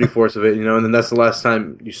 Or 3/4 of it, you know, and then that's the last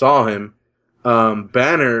time you saw him.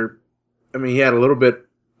 Banner, I mean, he had a little bit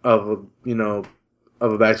of a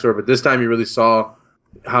backstory, but this time you really saw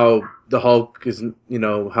how the Hulk is, you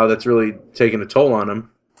know, how that's really taking a toll on him.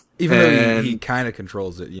 Even though he kind of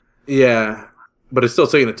controls it. Yeah, but it's still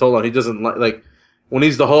taking a toll on him. He doesn't like when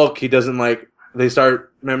he's the Hulk, he doesn't like, they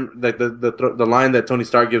start, remember, like the line that Tony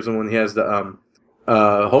Stark gives him when he has the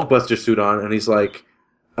Hulkbuster suit on, and he's like,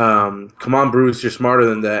 come on, Bruce, you're smarter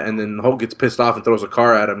than that. And then Hulk gets pissed off and throws a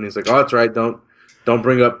car at him, and he's like, oh, that's right, don't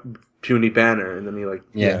bring up puny Banner. And then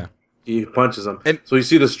he punches him. And so you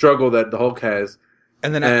see the struggle that the Hulk has.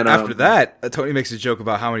 And then after that, Tony makes a joke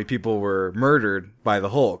about how many people were murdered by the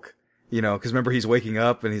Hulk. You know, because remember he's waking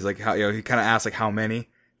up and he's like, how, you know, he kind of asks like how many,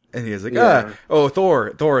 and he's like,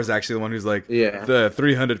 Thor. Thor is actually the one who's like, the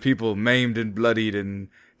 300 people maimed and bloodied and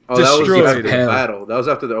destroyed. That was after the battle. That was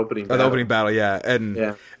after the opening battle. The opening battle,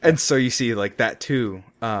 and so you see like that too.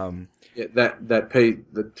 That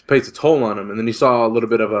pays a toll on him, and then you saw a little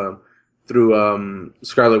bit of through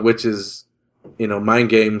Scarlet Witch's, you know, mind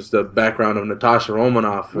games, the background of Natasha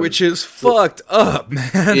Romanoff, which is fucked up,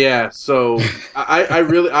 man. Yeah, so I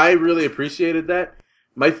really appreciated that.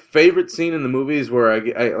 My favorite scene in the movies where I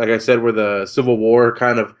like I said, where the Civil War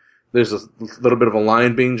kind of, there's a little bit of a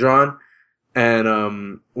line being drawn,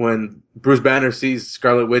 and when Bruce Banner sees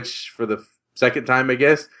Scarlet Witch for the second time, I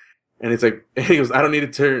guess, and he's like, he goes, I don't need to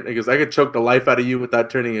turn. He goes, I could choke the life out of you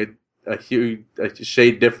without turning a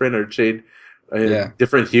shade different or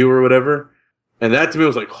different hue or whatever. And that to me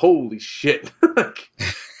was like, holy shit.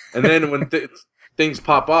 And then when things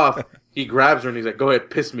pop off, he grabs her and he's like, go ahead,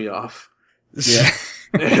 piss me off. Yeah.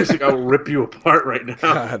 And he's like, I'll rip you apart right now.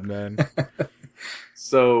 God, man.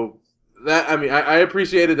 So, I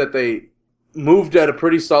appreciated that they moved at a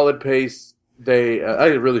pretty solid pace. They,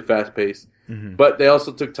 a really fast pace. Mm-hmm. But they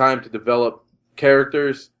also took time to develop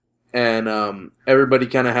characters. And everybody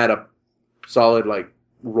kind of had a solid, like,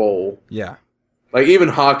 role. Yeah. Like, even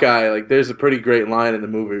Hawkeye, like, there's a pretty great line in the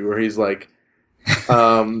movie where he's like, it's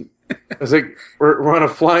like, we're on a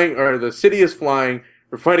flying, or the city is flying,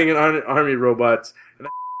 we're fighting an army robots.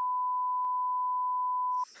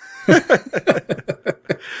 And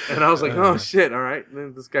I was like, oh, shit, all right.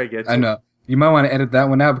 This guy gets it. I know. You might want to edit that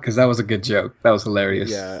one out because that was a good joke. That was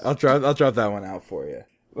hilarious. Yeah, I'll drop that one out for you.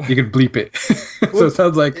 You can bleep it. So it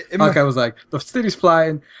sounds like Hawkeye was like, the city's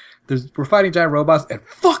flying, we're fighting giant robots, and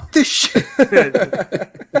fuck this shit.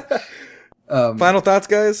 Final thoughts,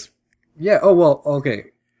 guys? Yeah. Oh, well, okay.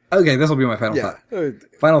 Okay, this will be my final thought.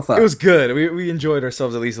 Final thought. It was good. We enjoyed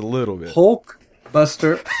ourselves at least a little bit. Hulk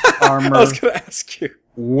Buster armor. I was going to ask you.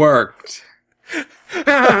 Worked.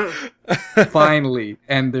 Finally.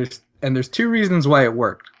 And there's two reasons why it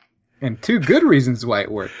worked. And two good reasons why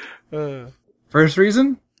it worked. First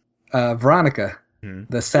reason, Veronica,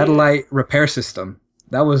 the satellite repair system.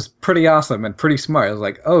 That was pretty awesome and pretty smart. I was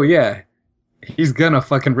like, oh yeah, he's gonna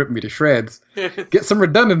fucking rip me to shreds. Get some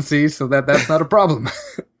redundancy so that's not a problem.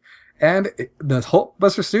 And the Hulk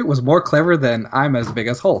Buster suit was more clever than I'm as big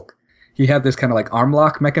as Hulk. He had this kind of like arm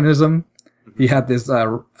lock mechanism. He had this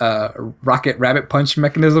rocket rabbit punch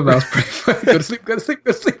mechanism. That was pretty fun. Go to sleep, go to sleep,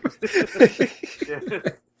 go to sleep.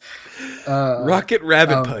 Rocket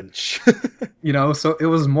rabbit punch. You know, so it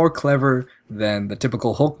was more clever than the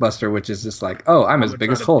typical Hulkbuster, which is just like, oh, I'm as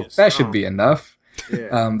big as Hulk. That should be enough.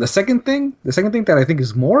 Yeah. The second thing that I think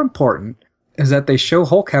is more important is that they show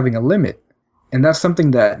Hulk having a limit. And that's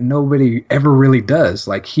something that nobody ever really does.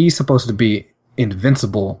 Like, he's supposed to be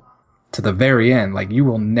invincible to the very end. Like, you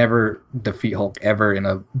will never defeat Hulk ever in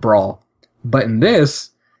a brawl. But in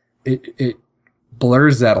this, it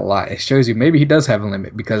blurs that a lot. It shows you maybe he does have a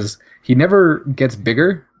limit because he never gets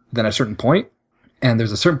bigger than a certain point, and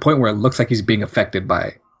there's a certain point where it looks like he's being affected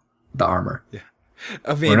by the armor. Yeah,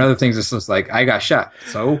 I mean, or in other things, it's just like, I got shot,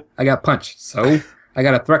 so I got punched, so I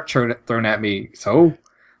got a threat thrown at me, so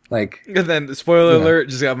like. And then, spoiler alert,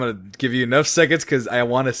 just I'm gonna give you enough seconds because I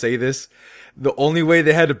want to say this. The only way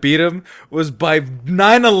they had to beat him was by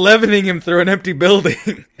 9/11ing him through an empty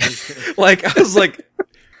building. Like, I was like.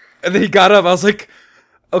 And then he got up. I was like,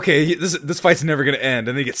 okay, this fight's never gonna end,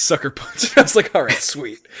 and then he gets sucker punched. I was like, all right,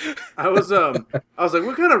 sweet. I was like,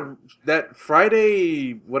 what kind of that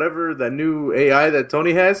Friday whatever that new AI that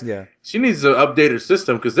Tony has? Yeah, she needs to update her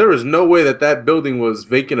system because there was no way that building was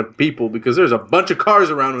vacant of people because there's a bunch of cars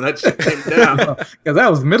around when that shit came down. Because that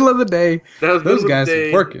was middle of the day. Those guys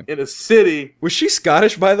were working in a city. Was she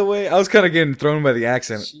Scottish, by the way? I was kind of getting thrown by the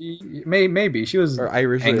accent. Maybe she was or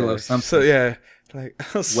Irish, Anglo something. So yeah, like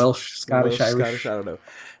Welsh, Scottish, Irish. Scottish. I don't know.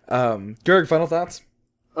 Gerg, final thoughts?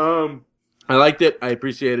 I liked it. I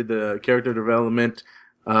appreciated the character development.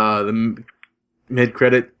 The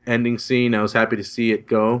mid-credit ending scene, I was happy to see it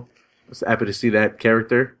go. I was happy to see that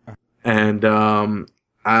character. And to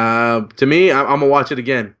me, I'm going to watch it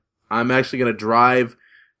again. I'm actually going to drive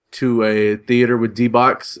to a theater with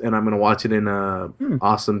D-Box, and I'm going to watch it in a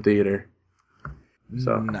awesome theater.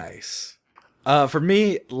 So nice. For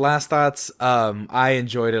me, last thoughts, I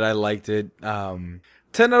enjoyed it. I liked it.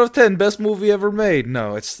 10 out of 10, best movie ever made.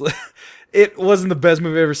 No, it wasn't the best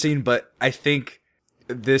movie I've ever seen, but I think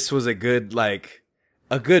this was a good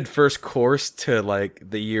first course to like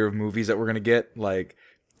the year of movies that we're going to get, like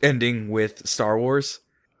ending with Star Wars.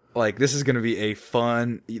 Like this is going to be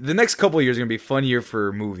the next couple of years are going to be fun years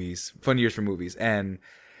for movies. And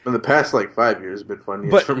in the past, 5 years have been fun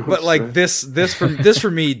years for movies. But like this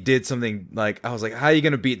for me did something like I was like, how are you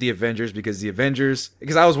gonna beat the Avengers? Because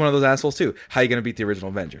I was one of those assholes too. How are you gonna beat the original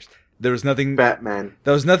Avengers? There was nothing. Batman.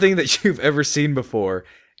 There was nothing that you've ever seen before.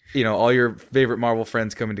 You know, all your favorite Marvel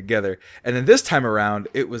friends coming together, and then this time around,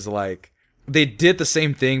 it was like they did the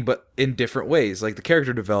same thing but in different ways. Like the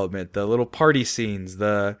character development, the little party scenes,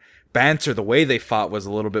 the banter, the way they fought was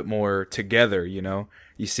a little bit more together. You know.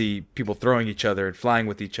 You see people throwing each other and flying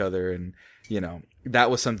with each other. And, you know,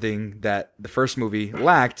 that was something that the first movie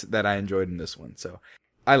lacked that I enjoyed in this one. So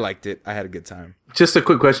I liked it. I had a good time. Just a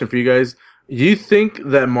quick question for you guys. Do you think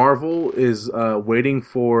that Marvel is waiting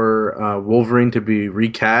for Wolverine to be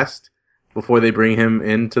recast before they bring him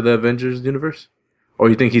into the Avengers universe? Or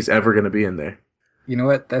you think he's ever going to be in there? You know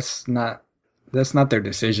what? That's not their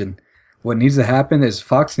decision. What needs to happen is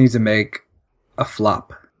Fox needs to make a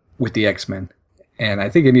flop with the X-Men. And I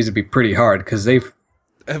think it needs to be pretty hard because they've...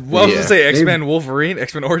 Well, I was going to say X-Men Wolverine,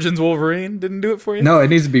 X-Men Origins Wolverine didn't do it for you? No, it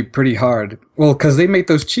needs to be pretty hard. Well, because they make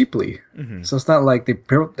those cheaply. Mm-hmm. So it's not like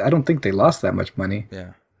I don't think they lost that much money.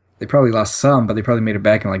 Yeah. They probably lost some, but they probably made it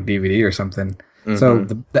back in like DVD or something. Mm-hmm. So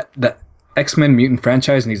the X-Men mutant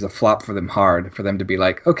franchise needs to flop for them hard for them to be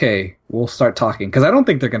like, okay, we'll start talking. Because I don't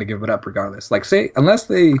think they're going to give it up regardless. Like, say, unless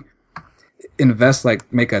they invest,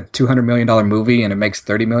 make a $200 million movie and it makes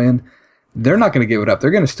 $30 million... They're not going to give it up. They're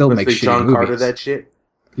going to still make shitty John movies. Carter that shit?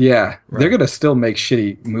 Yeah, right. They're going to still make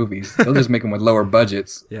shitty movies. They'll just make them with lower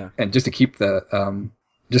budgets. Yeah, and just to keep the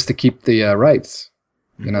rights,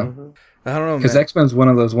 you know. Mm-hmm. I don't know, because X-Men's one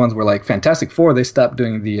of those ones where like Fantastic Four, they stopped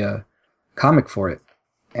doing the comic for it,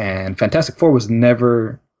 and Fantastic Four was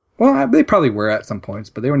never. Well, they probably were at some points,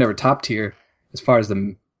 but they were never top tier as far as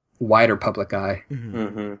the wider public eye. Mm-hmm.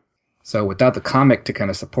 Mm-hmm. So without the comic to kind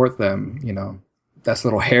of support them, you know. That's a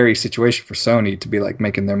little hairy situation for Sony to be like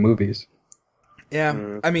making their movies.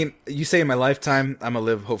 Yeah, I mean, you say in my lifetime, I'm gonna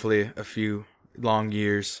live hopefully a few long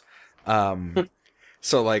years.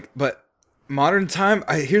 So like, but modern time,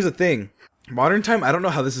 here's the thing. Modern time, I don't know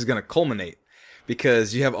how this is gonna culminate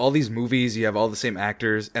because you have all these movies, you have all the same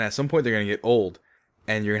actors, and at some point they're gonna get old,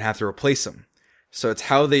 and you're gonna have to replace them. So it's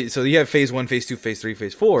how so you have phase 1, phase 2, phase 3,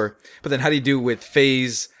 phase 4, but then how do you do with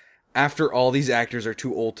phase after all these actors are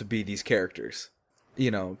too old to be these characters? You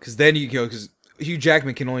know, because then because Hugh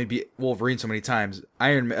Jackman can only be Wolverine so many times.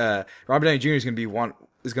 Robert Downey Jr. is going to want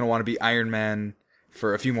to be Iron Man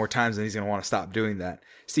for a few more times, and he's going to want to stop doing that.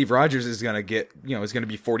 Steve Rogers is going to is going to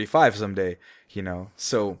be 45 someday. You know,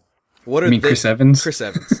 so what are you mean Chris Evans? Chris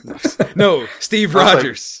Evans, no, Steve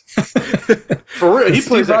Rogers. For real, he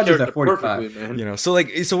plays that Rogers character at 45. perfectly, man. You know, so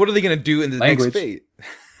what are they going to do in the next phase?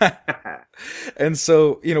 And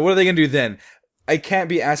so, you know, what are they going to do then? I can't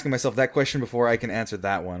be asking myself that question before I can answer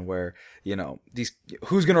that one where, you know,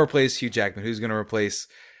 who's going to replace Hugh Jackman? Who's going to replace,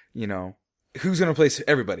 who's going to replace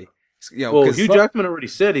everybody? You know, well, Hugh Jackman already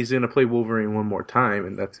said he's going to play Wolverine one more time,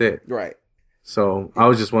 and that's it. Right. So I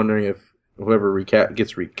was just wondering if whoever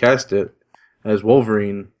gets recasted as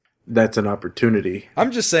Wolverine, that's an opportunity.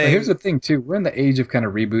 I'm just saying. But here's the thing, too. We're in the age of kind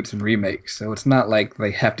of reboots and remakes, so it's not like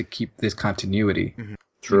they have to keep this continuity. Mm-hmm.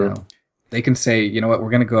 True. You know? They can say, you know what, we're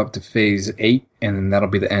going to go up to phase 8, and then that'll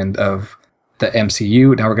be the end of the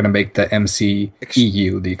MCU. Now we're going to make the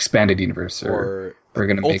MCEU, the expanded universe, or we're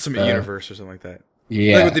going to make Ultimate Universe or something like that.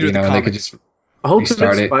 Yeah, like what they do with the they comics. could just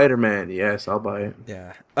Ultimate Spider-Man. Yes, I'll buy it.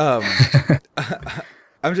 Yeah.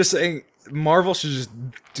 I'm just saying Marvel should just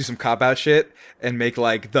do some cop out shit and make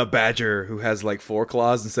like the Badger who has like 4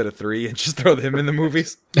 claws instead of 3, and just throw him in the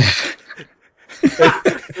movies.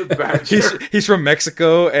 He's from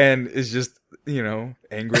Mexico and is just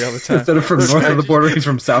angry all the time. Instead of from north of the border, he's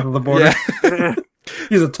from south of the border. Yeah.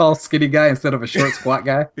 He's a tall, skinny guy instead of a short, squat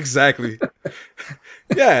guy. Exactly.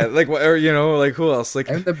 Yeah, like or like who else? Like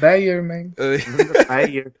I'm the Bayer, man.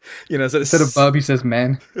 Instead of Bub, he says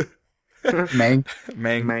man. Mang.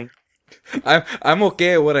 I'm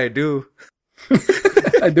okay at what I do.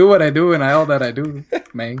 I do what I do, and all that I do.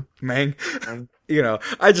 Mang.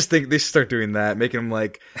 I just think they should start doing that, making them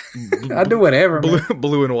like I do whatever,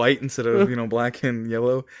 blue and white instead of black and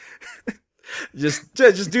yellow. just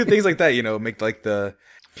do things like that, make like the.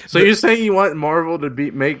 So you're saying you want Marvel to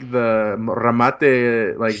make the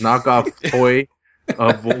Ramate like knockoff toy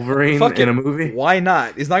of Wolverine in a movie? Why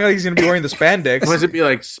not? It's not like he's gonna be wearing the spandex. Why does it be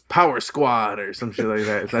like Power Squad or some shit like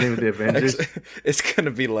that? It's not even the Avengers. It's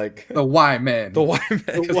gonna be like the Y Man. The Y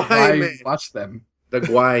Man. The Y Man. Watch them. The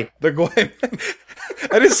Guay. The Guay.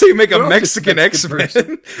 I didn't say make a Mexican X-Men.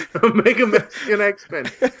 Make a Mexican X-Men.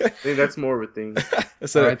 I think that's more of a thing.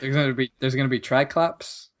 So, all right, there's gonna be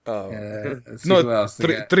Triclops. Oh no,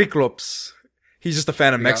 Triclops. He's just a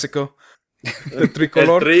fan of Mexico. The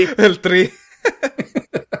tricolor. El tri.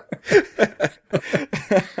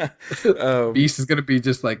 Beast is gonna be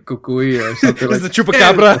just like Cucuy or something like the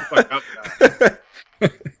Chupacabra.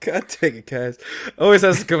 God dang it, guys. Always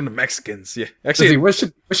has to come to Mexicans. Yeah. Actually, what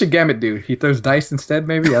should Gambit do? He throws dice instead,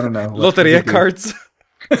 maybe? I don't know. Loteria cards.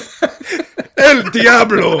 El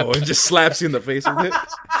Diablo! And just slaps you in the face with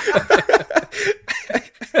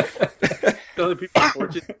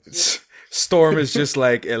it. Storm is just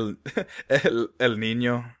like El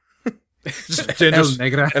Niño. Just El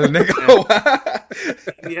Negra. El Negro.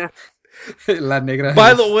 Yeah. La Negra.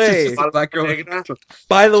 By the way, like,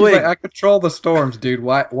 I control the storms, dude.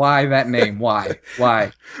 Why that name? Why?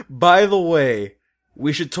 By the way,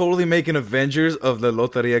 we should totally make an Avengers of the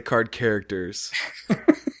Loteria card characters.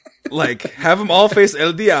 Like, have them all face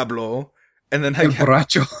El Diablo, and then El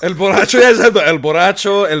Borracho. El Borracho, yes, El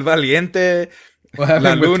Borracho, El Valiente. We'll have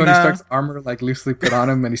him with Tony Stark's armor like loosely put on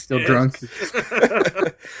him, and he's still drunk.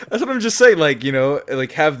 That's what I'm just saying. Like,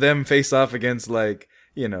 like have them face off against like.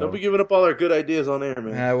 Don't be giving up all our good ideas on air,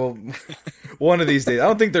 man. Well, one of these days. I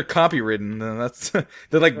don't think they're copywritten.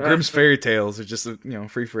 They're like Grimm's fairy tales. They're just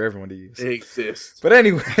free for everyone to use. They exist. But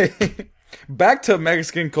anyway, back to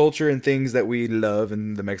Mexican culture and things that we love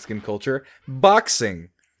in the Mexican culture. Boxing.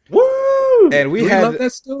 Woo! And we love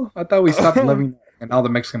that still. I thought we stopped loving and all the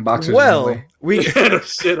Mexican boxers. Well, we can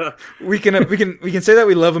say that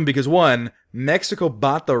we love them because one, Mexico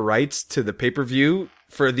bought the rights to the pay-per-view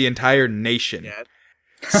for the entire nation. Yeah.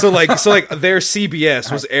 So their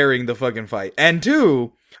CBS was airing the fucking fight. And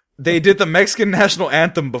two, they did the Mexican national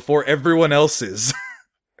anthem before everyone else's.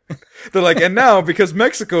 They're like, and now, because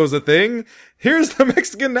Mexico is a thing, here's the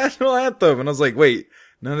Mexican national anthem. And I was like, wait,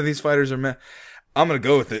 none of these fighters are I'm gonna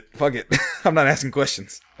go with it. Fuck it. I'm not asking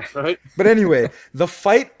questions. Right. But anyway, the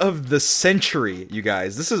fight of the century, you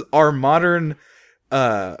guys. This is our modern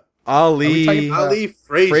Ali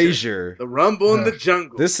Frazier. The Rumble in the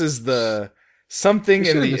Jungle. This is the something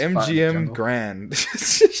in the MGM Grand.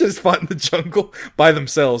 Just fought in the jungle by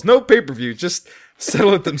themselves. No pay-per-view. Just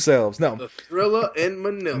settle it themselves. No. The Thriller in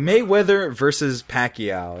Manila. Mayweather versus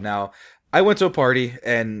Pacquiao. Now, I went to a party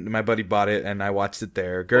and my buddy bought it and I watched it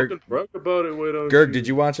there. Gerg, did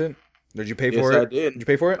you watch it? Did you pay for it? Yes, I did. Did you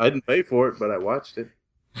pay for it? I didn't pay for it, but I watched it.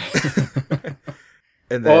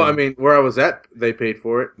 And then, where I was at, they paid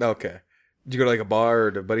for it. Okay. Did you go to like a bar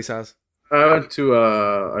or to buddy's house? I went to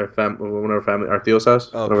our Theo's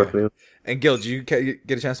house. Okay. And Gil, did you get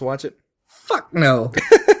a chance to watch it? Fuck no.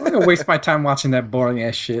 I'm gonna waste my time watching that boring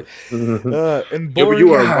ass shit. And boring.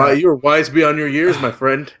 You are wise beyond your years, my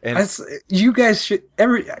friend. And you guys should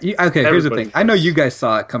here's the thing. I know you guys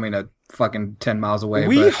saw it coming a fucking 10 miles away.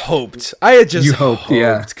 We hoped. I had just hoped,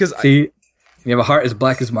 yeah. Because you have a heart as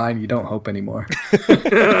black as mine. You don't hope anymore.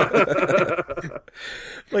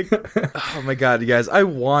 Like, oh my god, you guys! I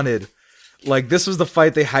wanted. Like, this was the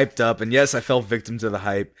fight they hyped up, and yes, I fell victim to the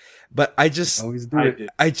hype, but I just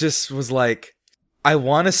was like, I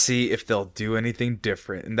want to see if they'll do anything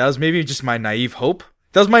different, and that was maybe just my naive hope.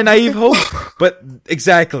 But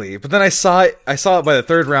exactly. But then I saw it by the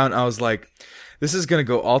third round, I was like, this is gonna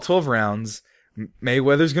go all 12 rounds,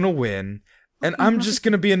 Mayweather's gonna win, and I'm just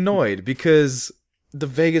gonna be annoyed, because the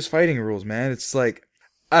Vegas fighting rules, man, it's like,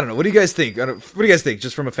 I don't know, what do you guys think?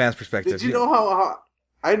 Just from a fan's perspective? Did you know how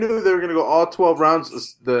I knew they were going to go all 12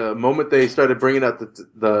 rounds the moment they started bringing out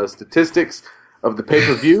the statistics of the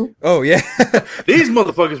pay-per-view. Oh yeah. These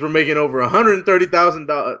motherfuckers were making over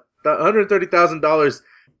 $130,000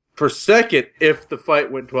 per second if the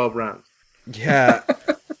fight went 12 rounds. Yeah.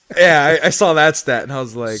 Yeah, I saw that stat and I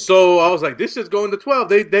was like, So I was like, this shit's going to 12.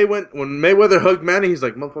 They went when Mayweather hugged Manny. He's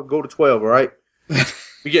like, motherfucker, go to 12, all right?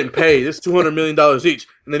 We getting paid. This $200 million each.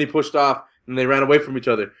 And then he pushed off and they ran away from each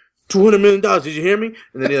other. $200 million. Did you hear me?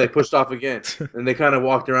 And then he pushed off again. And they kind of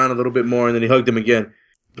walked around a little bit more and then he hugged him again.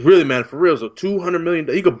 Really, man, for real. So $200 million.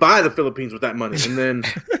 You could buy the Philippines with that money. And then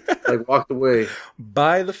walked away.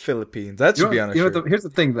 buy the Philippines. That should be on a shirt. Here's the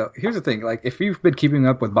thing, though. Here's the thing. Like, if you've been keeping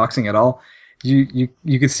up with boxing at all, you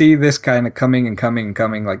could see this kind of coming and coming and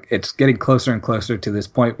coming. Like, it's getting closer and closer to this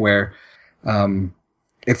point where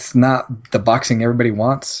it's not the boxing everybody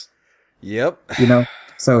wants. Yep.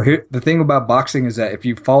 So here, the thing about boxing is that if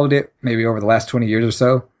you followed it maybe over the last 20 years or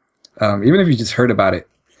so, even if you just heard about it,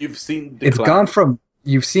 You've seen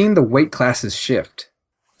you've seen the weight classes shift.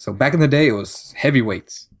 So back in the day, it was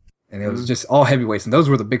heavyweights. And it was just all heavyweights. And those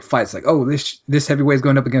were the big fights. Like, oh, this heavyweight is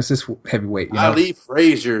going up against this heavyweight. Ali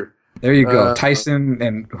Frazier. There you go. Tyson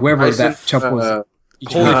and whoever that chump was.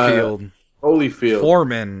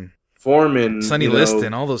 Holyfield. Foreman. Sonny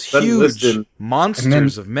Liston. All those huge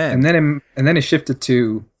monsters of men. And then it shifted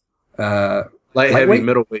to light heavy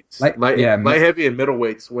middleweights. Light heavy and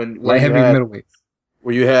middleweights. Middleweights.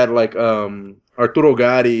 Where you had like Arturo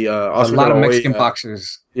Gatti, Oscar a lot de la of Mexican Hoya.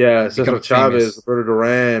 boxers. Yeah, Cesar Chavez, Roberto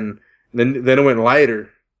Duran. Then it went lighter.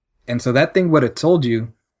 And so that thing would have told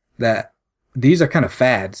you that these are kind of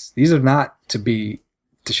fads. These are not to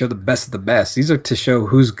show the best of the best. These are to show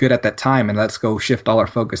who's good at that time, and let's go shift all our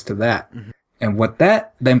focus to that. Mm-hmm. And what the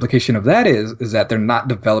implication of that is that they're not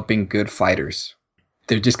developing good fighters.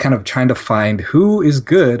 They're just kind of trying to find who is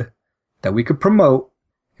good that we could promote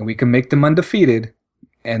and we can make them undefeated.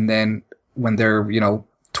 And then when they're,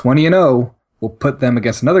 20-0, we'll put them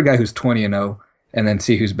against another guy who's 20-0 and then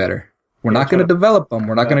see who's better. We're not going to develop them.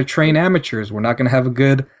 We're not going to train amateurs. We're not going to have a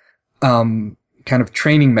good kind of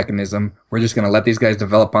training mechanism. We're just going to let these guys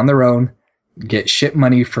develop on their own, get shit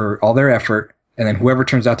money for all their effort, and then whoever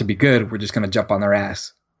turns out to be good, we're just going to jump on their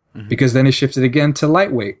ass. Mm-hmm. Because then it shifted again to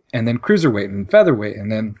lightweight, and then cruiserweight, and featherweight,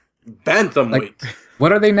 and then bantamweight.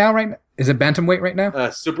 What are they now right now? Is it bantamweight right now?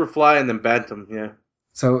 Superfly and then bantam, yeah.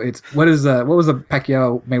 So what was the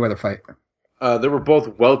Pacquiao Mayweather fight? They were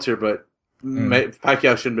both welter, but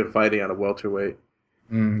Pacquiao shouldn't have been fighting on a welterweight.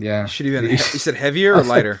 Yeah. Should he been? You said heavier or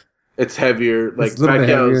lighter? It's heavier. Like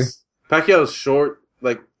Pacquiao's short.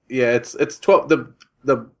 Like it's 12.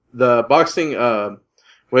 The boxing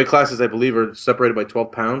weight classes I believe are separated by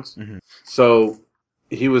 12 pounds. Mm-hmm. So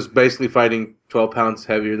he was basically fighting 12 pounds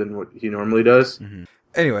heavier than what he normally does. Mm-hmm.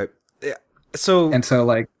 Anyway, yeah.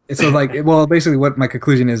 Well, basically what my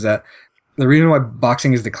conclusion is that the reason why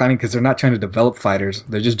boxing is declining because they're not trying to develop fighters.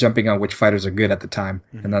 They're just jumping on which fighters are good at the time,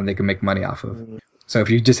 and then they can make money off of. Mm-hmm. So if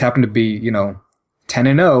you just happen to be,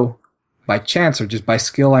 10-0 by chance or just by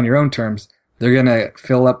skill on your own terms, they're going to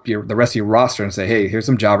fill up the rest of your roster and say, hey, here's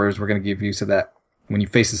some jobbers we're going to give you so that when you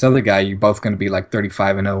face this other guy, you're both going to be like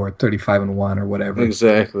 35-0 or 35-1 or whatever.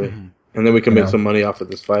 Exactly. Mm-hmm. And then we can make some money off of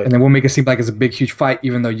this fight. And then we'll make it seem like it's a big, huge fight,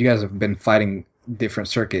 even though you guys have been fighting different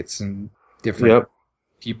circuits and different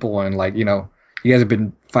people. And you guys have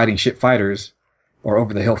been fighting shit fighters or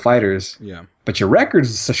over-the-hill fighters. Yeah. But your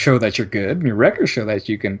records show that you're good. And your records show that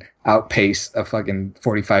you can outpace a fucking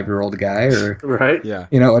 45-year-old guy or, right? Yeah.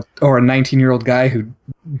 Or a 19-year-old guy who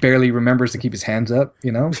barely remembers to keep his hands up,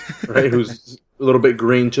 Right, who's a little bit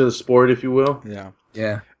green to the sport, if you will. Yeah.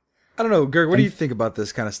 Yeah. I don't know, Gerg, what do you think about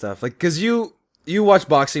this kind of stuff? Like, because you watch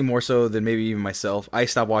boxing more so than maybe even myself. I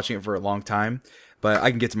stopped watching it for a long time, but I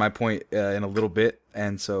can get to my point in a little bit.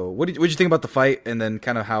 And so, what did you think about the fight, and then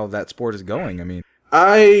kind of how that sport is going? I mean,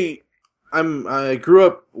 I grew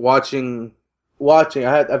up watching. I've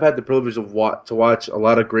had the privilege to watch a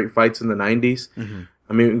lot of great fights in the 90s. Mm-hmm.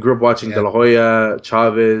 I mean, grew up watching De La Hoya,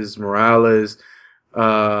 Chavez, Morales,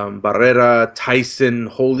 Barrera, Tyson,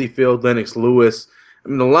 Holyfield, Lennox Lewis. I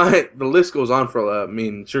mean, the list goes on for,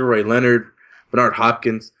 Sugar Ray Leonard, Bernard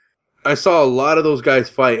Hopkins. I saw a lot of those guys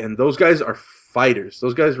fight, and those guys are fighters.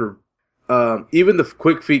 Those guys were, even the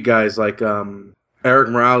quick feet guys like Eric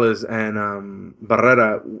Morales and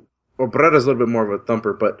Barrera. Well, Barrera's a little bit more of a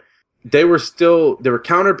thumper, but they were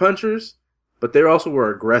counter punchers, but they also were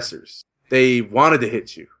aggressors. They wanted to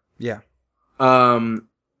hit you. Yeah.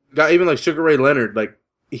 Got even like Sugar Ray Leonard, like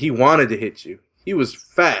he wanted to hit you. He was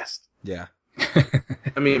fast. Yeah.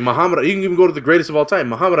 I mean, you can even go to the greatest of all time.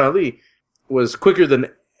 Muhammad Ali was quicker than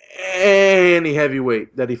any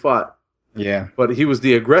heavyweight that he fought. Yeah. But he was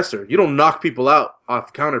the aggressor. You don't knock people out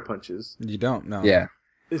off counter punches. You don't, no. Yeah.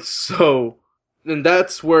 So and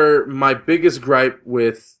that's where my biggest gripe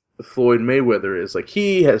with Floyd Mayweather is. Like,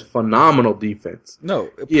 he has phenomenal defense. No,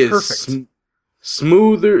 He perfect. is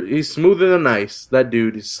smoother. He's smoother than ice. That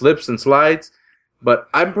dude, he slips and slides. But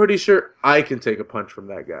I'm pretty sure I can take a punch from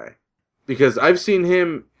that guy, because I've seen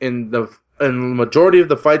him in the majority of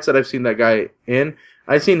the fights that I've seen that guy in.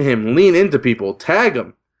 I've seen him lean into people, tag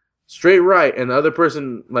him straight right, and the other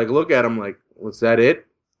person like look at him like, "Was that it?"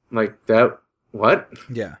 Like that. What?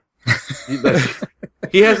 Yeah.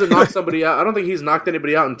 He hasn't knocked somebody out. I don't think he's knocked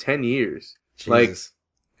anybody out in 10 years. Jesus. Like,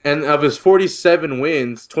 and of his 47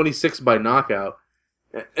 wins, 26 by knockout.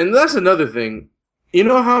 And that's another thing. You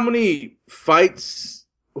know how many fights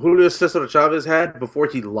Julio Cesar Chavez had before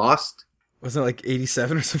he lost? Wasn't it like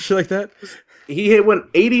 87 or some shit like that? He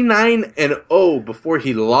went 89-0 before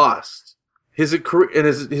he lost. His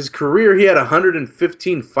career, he had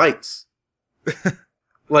 115 fights.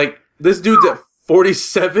 Like, this dude's at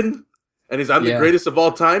 47, and he's the greatest of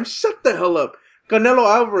all time. Shut the hell up. Canelo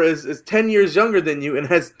Alvarez is 10 years younger than you and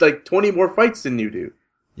has like 20 more fights than you do.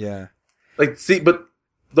 Yeah. Like, see, but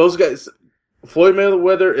those guys, Floyd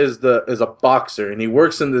Mayweather is a boxer, and he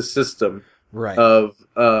works in this system of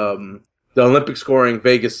the Olympic scoring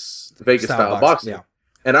Vegas style boxing. Yeah.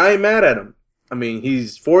 And I ain't mad at him. I mean,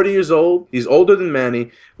 he's 40 years old. He's older than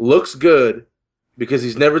Manny. Looks good because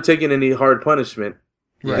he's never taken any hard punishment.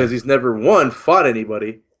 Because he's never fought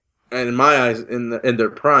anybody, and in my eyes, in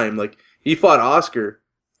their prime, like he fought Oscar.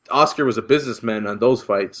 Oscar was a businessman on those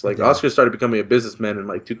fights. Like Oscar started becoming a businessman in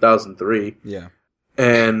like 2003. Yeah,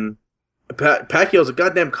 and Pacquiao's a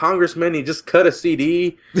goddamn congressman. He just cut a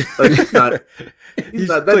CD. Like he's not. He's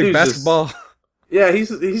not. That dude's basketball.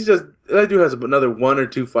 He's just that dude has another 1 or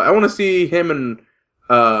 2 fights. I want to see him and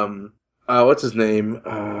what's his name?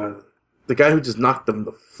 The guy who just knocked them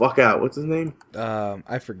the fuck out. What's his name?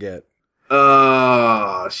 I forget.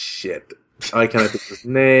 Oh, shit. I can't think of his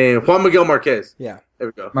name. Juan Miguel Marquez. Yeah. There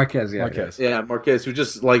we go. Marquez. Yeah, Marquez, who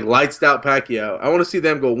just, like, lights out Pacquiao. I want to see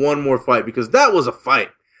them go one more fight, because that was a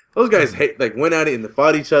fight. Those guys went at it, and they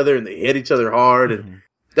fought each other, and they hit each other hard. And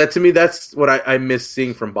that, to me, that's what I miss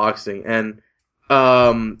seeing from boxing. And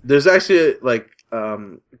there's actually, like,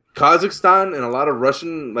 Kazakhstan and a lot of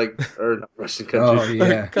Russian, or not Russian countries. Oh,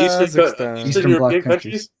 yeah. Eastern European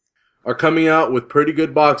countries are coming out with pretty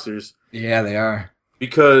good boxers. Yeah, they are.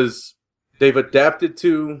 Because they've adapted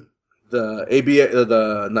to the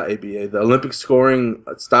the Olympic scoring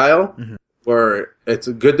style, where it's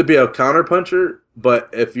good to be a counterpuncher, but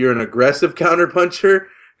if you're an aggressive counterpuncher,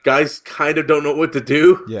 guys kind of don't know what to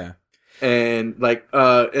do. Yeah. And like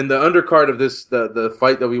in the undercard of this, the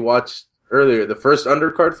fight that we watched earlier, the first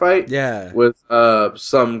undercard fight, with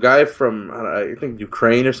some guy from I think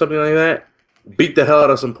Ukraine or something like that, beat the hell out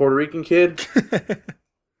of some Puerto Rican kid.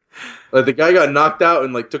 Like the guy got knocked out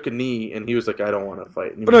and like took a knee, and he was like, "I don't want to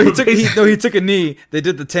fight." But he took a knee. They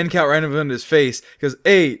did the 10 count right in his face. He goes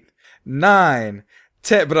 8, 9,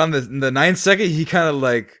 10. But on the 9th second, he kind of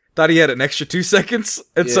like thought he had an extra 2 seconds,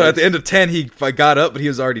 and so at the end of 10, he got up, but he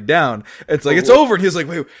was already down. It's like it's over, and he was like,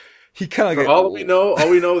 "Wait." He kind of all we know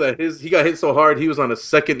that he got hit so hard he was on a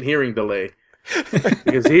second hearing delay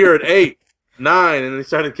because he heard 8, 9, and then he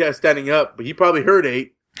started standing up, but he probably heard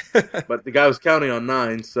 8, but the guy was counting on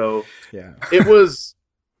 9. So it was,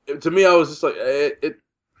 to me, I was just like,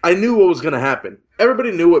 I knew what was going to happen.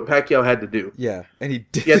 Everybody knew what Pacquiao had to do. Yeah, and he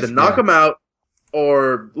did. He had to knock him out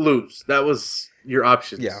or lose. That was your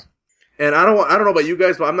options. Yeah. And I don't know about you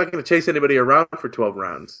guys, but I'm not going to chase anybody around for 12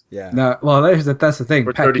 rounds. Yeah. No, well, that's the thing.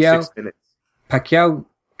 For 36 minutes. Pacquiao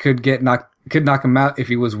could knock him out if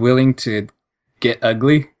he was willing to get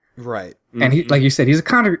ugly. Right. And he, like you said, he's a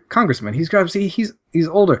congressman. He's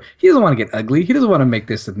older. He doesn't want to get ugly. He doesn't want to make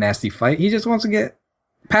this a nasty fight. He just wants to get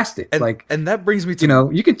past it. And that brings me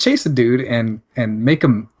to you could chase a dude and make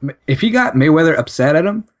him. If he got Mayweather upset at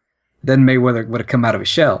him, then Mayweather would have come out of his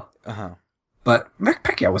shell. But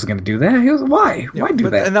Pacquiao wasn't going to do that. He was why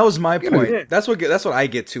do that? And that was my point. Yeah. That's what I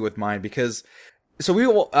get to with mine, because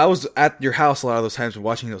I was at your house a lot of those times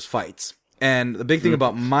watching those fights. And the big thing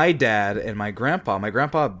about my dad and my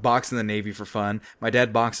grandpa boxed in the Navy for fun. My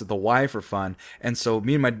dad boxed at the Y for fun. And so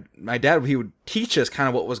me and my dad, he would teach us kind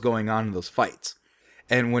of what was going on in those fights.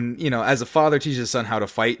 And when, as a father teaches his son how to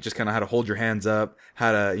fight, just kind of how to hold your hands up,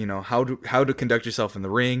 how to, how to conduct yourself in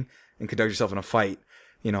the ring and conduct yourself in a fight.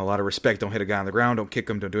 A lot of respect. Don't hit a guy on the ground. Don't kick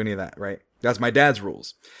him. Don't do any of that, right? That's my dad's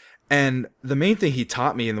rules. And the main thing he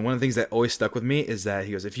taught me, and one of the things that always stuck with me, is that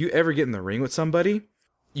he goes, if you ever get in the ring with somebody,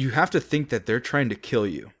 you have to think that they're trying to kill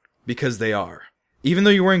you, because they are. Even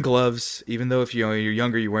though you're wearing gloves, even though if you're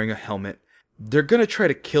younger, you're wearing a helmet, they're going to try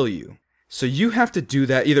to kill you. So you have to do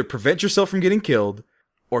that, either prevent yourself from getting killed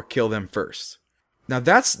or kill them first. Now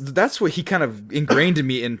that's what he kind of ingrained in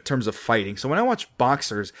me in terms of fighting. So when I watch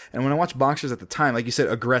boxers, and when I watch boxers at the time, like you said,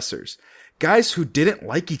 aggressors, guys who didn't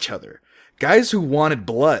like each other, guys who wanted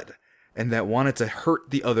blood and that wanted to hurt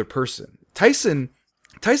the other person. Tyson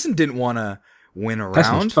didn't want to win a round.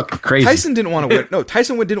 Tyson was fucking crazy. Tyson didn't want to win. No,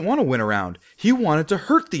 Tyson didn't want to win a round. He wanted to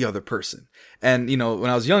hurt the other person. And when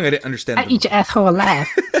I was young, I didn't understand. I eat your asshole alive.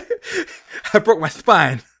 I broke my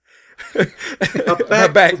spine. My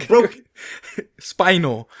back was broken.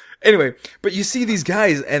 Spinal. Anyway, but you see these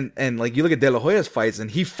guys and like you look at De La Hoya's fights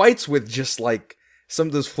and he fights with just like some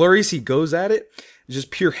of those flurries he goes at it,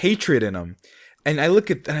 just pure hatred in him. And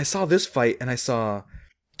I saw this fight and I saw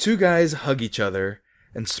two guys hug each other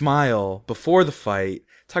and smile before the fight,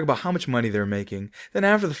 talk about how much money they're making. Then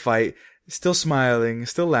after the fight, still smiling,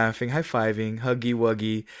 still laughing, high-fiving, huggy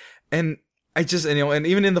wuggy. And I just, and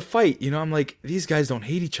even in the fight, I'm like, these guys don't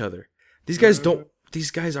hate each other. These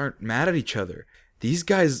guys aren't mad at each other. These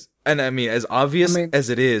guys, and I mean, as obvious as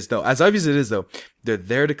it is though, they're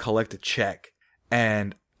there to collect a check.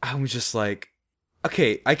 And I was just like,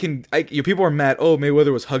 okay, people are mad. Oh,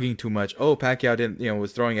 Mayweather was hugging too much. Oh, Pacquiao didn't,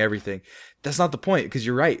 was throwing everything. That's not the point, because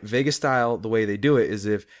you're right. Vegas style, the way they do it is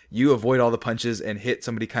if you avoid all the punches and hit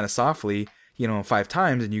somebody kind of softly, 5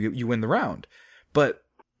 times and you win the round. But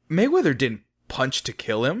Mayweather didn't punch to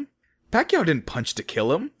kill him. Pacquiao didn't punch to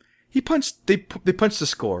kill him. They punched to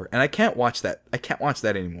score, and I can't watch that. I can't watch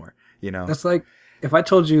that anymore. That's like if I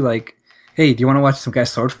told you like, hey, do you want to watch some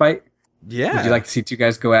guys sword fight? Yeah. Would you like to see two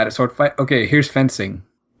guys go at a sword fight? Okay, here's fencing.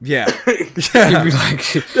 Yeah. You'd be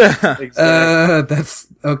like, Exactly. that's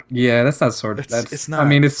okay, yeah, that's not sword. It's not. I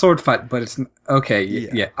mean, it's sword fight, but it's okay.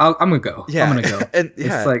 Yeah, I'm gonna go. Yeah. I'm gonna go. And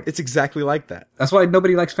yeah, it's exactly like that. That's why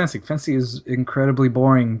nobody likes fencing. Fencing is incredibly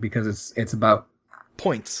boring because it's about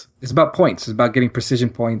points. It's about points. It's about getting precision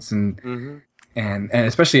points and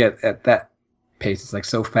especially at that pace, it's like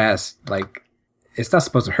so fast. Like it's not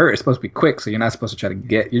supposed to hurt. It's supposed to be quick. So you're not supposed to try to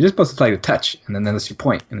get. You're just supposed to try to touch, and then that's your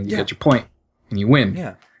point, and then you get your point, and you win.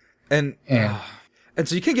 Yeah, and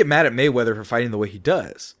so you can't get mad at Mayweather for fighting the way he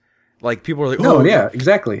does. Like people are like, no, yeah,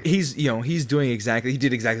 exactly. He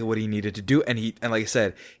did exactly what he needed to do, and like I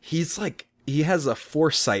said, he has a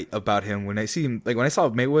foresight about him. When I see him, like when I saw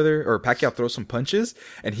Mayweather or Pacquiao throw some punches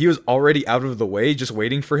and he was already out of the way, just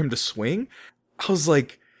waiting for him to swing, I was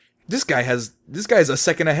like, this guy's a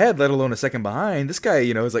second ahead, let alone a second behind. This guy,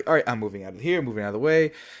 is like, all right, I'm moving out of here, moving out of the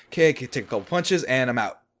way. Okay, take a couple punches and I'm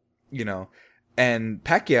out, And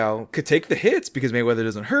Pacquiao could take the hits because Mayweather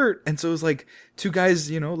doesn't hurt. And so it was like two guys,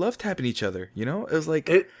 love tapping each other, It was like...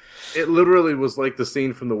 It literally was like the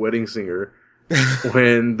scene from The Wedding Singer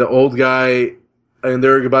when the old guy, and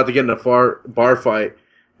they're about to get in a bar fight,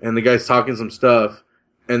 and the guy's talking some stuff,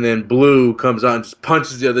 and then Blue comes out and just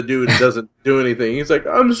punches the other dude and doesn't do anything. He's like,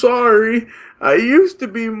 I'm sorry, I used to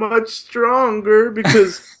be much stronger,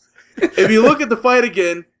 because if you look at the fight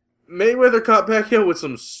again, Mayweather caught Pacquiao with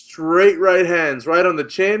some straight right hands right on the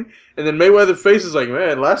chin, and then Mayweather's face is like,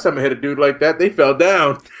 man, last time I hit a dude like that, they fell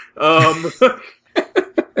down. And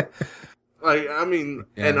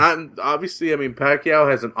Pacquiao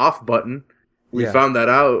has an off button. We found that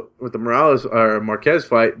out with the Morales or Marquez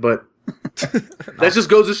fight, but that just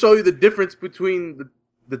goes to show you the difference between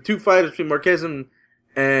the two fighters, between Marquez and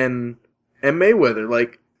Mayweather.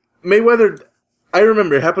 Like Mayweather, I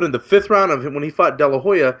remember it happened in the 5th round of him when he fought De La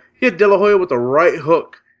Hoya. He hit De La Hoya with a right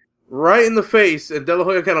hook right in the face, and De La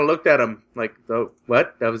Hoya kind of looked at him like, "Oh,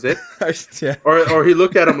 what? That was it?" Yeah. Or he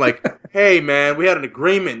looked at him like, "Hey, man, we had an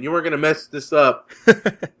agreement. You weren't gonna mess this up.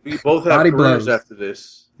 We both have Body careers blows. after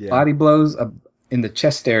this." Yeah. Body blows in the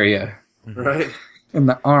chest area, Right? in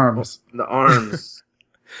the arms. The arms,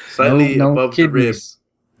 slightly no above kidneys. the ribs.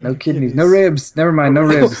 No kidneys, no ribs. Never mind, no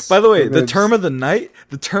ribs. By the way, No the ribs. term of the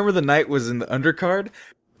night was in the undercard.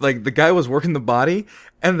 Like the guy was working the body,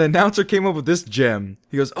 and the announcer came up with this gem.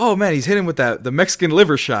 He goes, "Oh man, he's hitting with the Mexican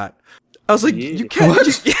liver shot." I was like, "You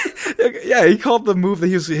can't." Yeah, he called the move that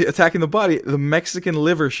he was attacking the body the Mexican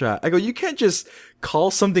liver shot. I go, "You can't just call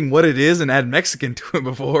something what it is and add Mexican to it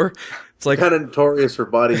before." It's like Kind of notorious for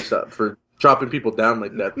body shot, for chopping people down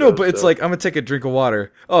like that. no, but it's like I'm gonna take a drink of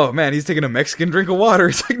water. Oh man, he's taking a Mexican drink of water.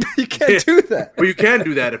 It's like no, you can't do that. Well, you can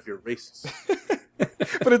do that if you're racist.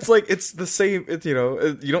 But it's like it's the same. It's, you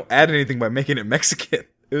don't add anything by making it Mexican.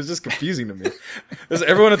 It was just confusing to me.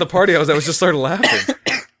 Everyone at the party I was just started laughing.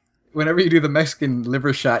 Whenever you do the Mexican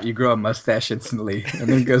liver shot, you grow a mustache instantly, and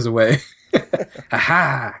then it goes away.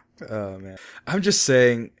 Aha! Oh man, I'm just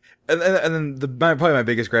saying. And then probably my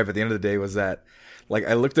biggest gripe at the end of the day was that, like,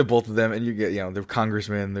 I looked at both of them, and you get they're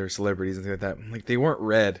congressmen, they're celebrities, and things like that. Like they weren't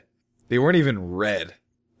red. They weren't even red.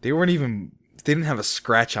 They didn't have a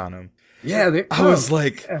scratch on them. I was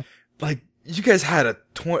like, you guys had a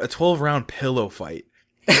 12-round pillow fight.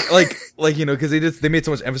 like, because they made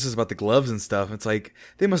so much emphasis about the gloves and stuff. It's like,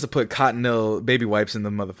 they must have put Cottonelle baby wipes in the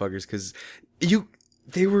motherfuckers, because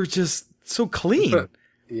they were just so clean.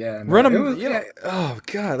 Yeah. No, run them. Oh,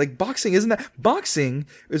 God. Like, boxing is when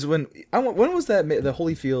was that, the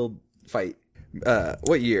Holyfield fight?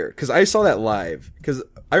 What year? Because I saw that live. Because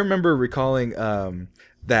I remember recalling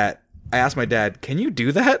that I asked my dad, "Can you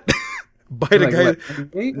do that?" Bite a guy.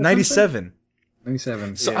 97.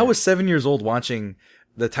 97. So I was 7 years old watching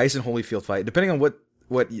the Tyson Holyfield fight. Depending on what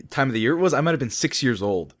time of the year it was, I might have been 6 years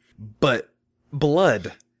old. But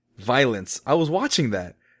blood, violence. I was watching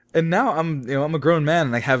that. And now I'm a grown man,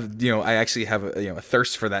 and I actually have a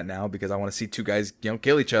thirst for that now, because I want to see two guys,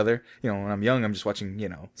 kill each other. When I'm young, I'm just watching,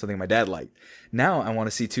 something my dad liked. Now I want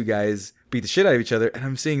to see two guys beat the shit out of each other, and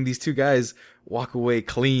I'm seeing these two guys walk away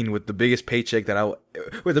clean with the biggest paycheck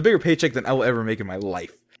with a bigger paycheck than I will ever make in my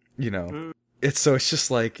life. It's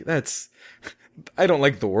just like, I don't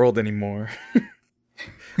like the world anymore.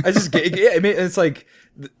 I just it's like,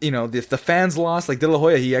 if the fans lost, like De La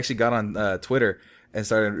Hoya, he actually got on Twitter and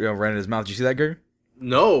started running his mouth. Did you see that, Gergie?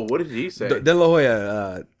 No, what did he say? De La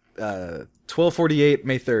Hoya, 12:48,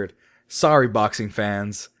 May 3rd. Sorry, boxing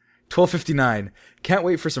fans. 12:59. Can't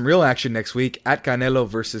wait for some real action next week at Canelo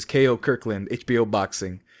versus KO Kirkland, HBO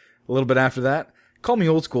Boxing. A little bit after that, call me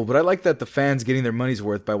old school, but I like that the fans getting their money's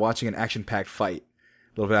worth by watching an action-packed fight.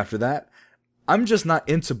 A little bit after that, I'm just not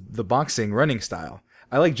into the boxing running style.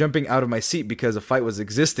 I like jumping out of my seat because a fight was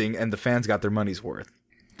existing and the fans got their money's worth.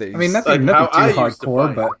 Nothing too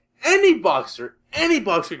hardcore, but any boxer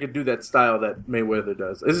could do that style that Mayweather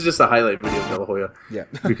does. This is just a highlight video of De La Hoya. Yeah.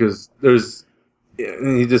 Because he was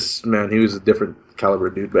a different caliber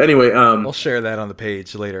dude. But anyway, I'll share that on the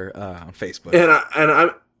page later on Facebook.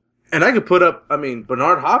 And I could put up,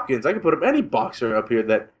 Bernard Hopkins. I could put up any boxer up here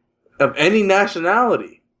that of any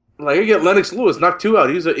nationality. Like, I get Lennox Lewis knocked 2 out.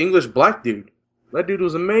 He was an English black dude. That dude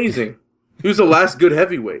was amazing. He was the last good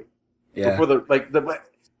heavyweight. Yeah.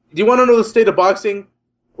 Do you want to know the state of boxing?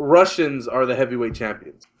 Russians are the heavyweight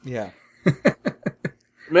champions. Yeah.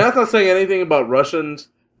 That's not saying anything about Russians,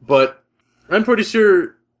 but I'm pretty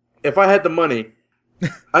sure if I had the money,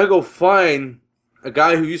 I'd go find a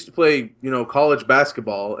guy who used to play, college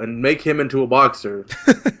basketball and make him into a boxer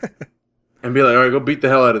and be like, all right, go beat the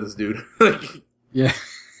hell out of this dude. Yeah.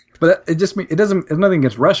 But it doesn't, it's nothing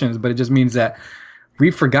against Russians, but it just means that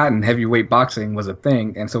we've forgotten heavyweight boxing was a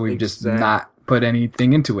thing, and so we've just not put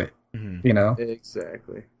anything into it,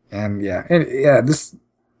 Exactly. And this,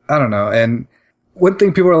 I don't know. And one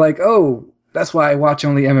thing people are like, oh, that's why I watch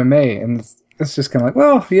only MMA, and it's just kind of like,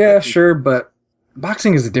 well, yeah, sure, but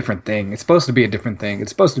boxing is a different thing. It's supposed to be a different thing.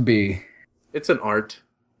 It's supposed to be. It's an art.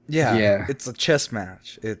 Yeah. It's a chess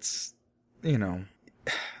match. It's,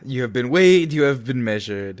 you have been weighed, you have been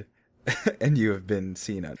measured, and you have been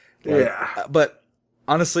seen. But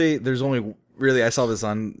honestly, there's only really, I saw this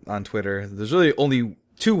on Twitter, there's really only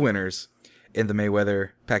 2 winners in the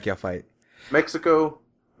Mayweather-Pacquiao fight. Mexico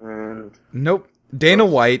and... Nope. Dana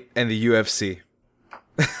White and the UFC.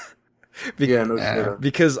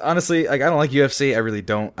 Because honestly, I don't like UFC. I really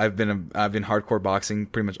don't. I've been hardcore boxing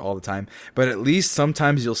pretty much all the time. But at least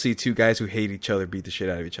sometimes you'll see 2 guys who hate each other beat the shit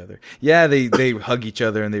out of each other. Yeah, they hug each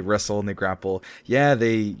other and they wrestle and they grapple. Yeah,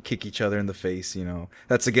 they kick each other in the face.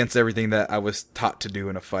 That's against everything that I was taught to do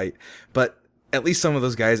in a fight. But at least some of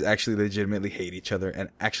those guys actually legitimately hate each other and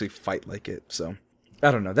actually fight like it. So I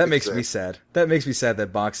don't know. That makes me sad. That makes me sad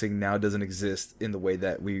that boxing now doesn't exist in the way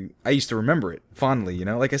that I used to remember it fondly.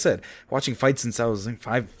 Like I said, watching fights since I was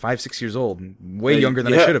 6 years old, and way younger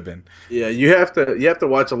than I should have been. Yeah, you have to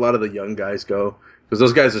watch a lot of the young guys go, because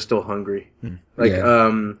those guys are still hungry.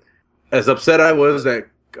 As upset I was that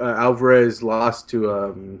Alvarez lost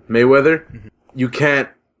to Mayweather, you can't,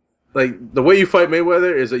 the way you fight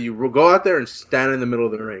Mayweather is that you go out there and stand in the middle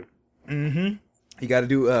of the ring. Mm-hmm. You got to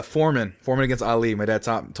do Foreman against Ali. My dad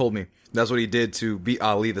told me that's what he did to beat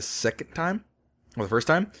Ali the second time, or the first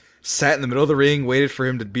time. Sat in the middle of the ring, waited for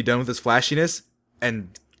him to be done with his flashiness,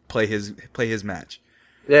 and play his match.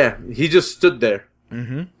 Yeah, he just stood there.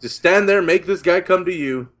 Mm-hmm. Just stand there, make this guy come to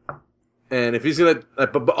you, and if he's gonna.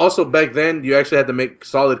 But also back then, you actually had to make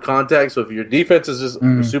solid contact. So if your defense is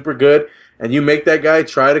just super good, and you make that guy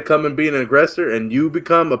try to come and be an aggressor, and you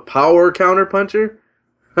become a power counter puncher.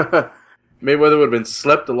 Mayweather would have been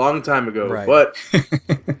slept a long time ago, right. But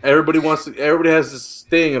everybody has this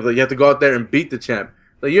thing of you have to go out there and beat the champ.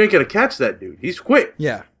 You ain't gonna catch that dude. He's quick.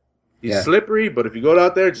 Yeah. He's slippery, but if you go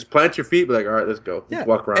out there, just plant your feet, be like, all right, let's go. Yeah.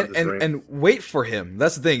 Walk around this ring. And wait for him.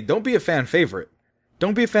 That's the thing. Don't be a fan favorite.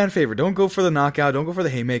 Don't go for the knockout. Don't go for the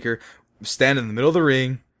haymaker. stand in the middle of the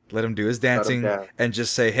ring, let him do his dancing, down. and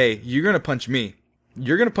just say, "Hey, you're gonna punch me.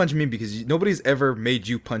 You're gonna punch me because nobody's ever made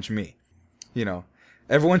you punch me." You know,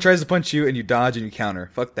 everyone tries to punch you, and you dodge and you counter.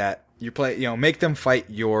 Fuck that. You play. You know, make them fight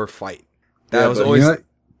your fight. That was always,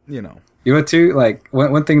 you know. You know, too, like,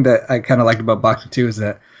 one thing that I kind of liked about boxing, too, is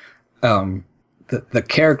that the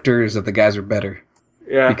characters of the guys are better.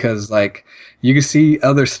 Yeah. Because, like, you can see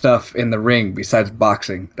other stuff in the ring besides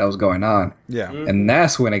boxing that was going on. Yeah. And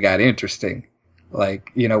that's when it got interesting.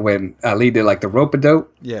 Like, you know, when Ali did, like, the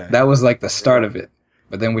rope-a-dope, Yeah. that was, like, the start of it.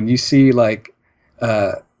 But then when you see, like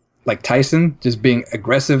Tyson just being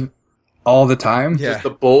aggressive all the time. Yeah. Just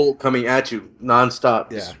the bull coming at you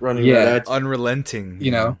nonstop. Just running right at you. Unrelenting.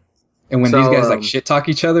 You know? And when these guys, like, shit-talk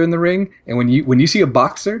each other in the ring, and when you see a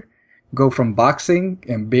boxer go from boxing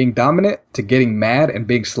and being dominant to getting mad and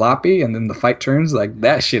being sloppy, and then the fight turns, like,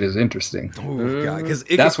 that shit is interesting. Oh, God. Because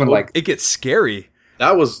it gets scary.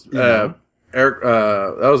 That was Eric.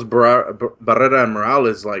 That was Barrera and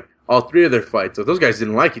Morales. Like all three of their fights. So those guys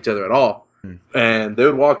didn't like each other at all. And they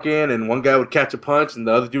would walk in, and one guy would catch a punch, and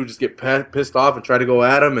the other dude would just get pissed off and try to go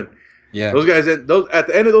at him. And those guys, at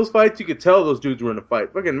the end of those fights, you could tell those dudes were in a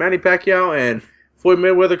fight. Fucking Manny Pacquiao and Floyd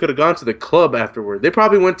Mayweather could have gone to the club afterward. They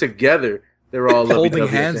probably went together. They were all holding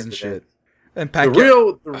hands and shit. And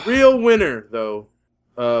Pacquiao, the real winner though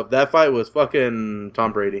of that fight was fucking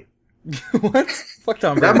Tom Brady. What? Fuck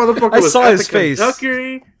Tom Brady. That motherfucker was saw at his face.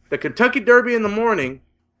 the Kentucky Derby in the morning,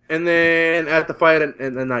 and then at the fight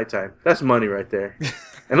in the nighttime. That's money right there.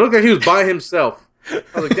 And it looked like he was by himself. I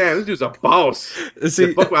was like, damn, this dude's a boss.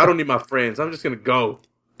 See, fuck, I don't need my friends. I'm just gonna go.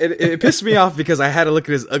 It pissed me off because I had to look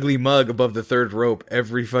at his ugly mug above the third rope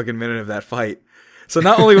every fucking minute of that fight. So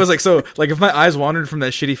not only was if my eyes wandered from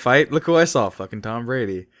that shitty fight, look who I saw, fucking Tom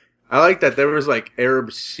Brady. I like that there was like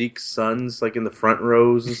Arab sheik sons like in the front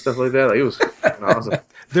rows and stuff like that. Like it was awesome.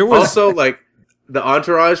 There was also like the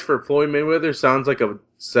entourage for Floyd Mayweather sounds like a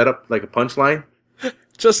setup, like a punchline.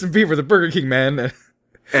 Justin Bieber, the Burger King man,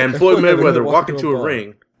 and Floyd Mayweather walking to a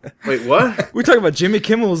ring. Wait, what? We're talking about Jimmy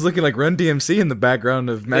Kimmel was looking like Run DMC in the background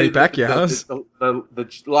of Manny Pacquiao's.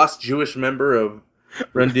 The lost Jewish member of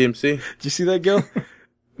Run DMC. Did you see that, Gil?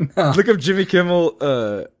 No. Look up Jimmy Kimmel,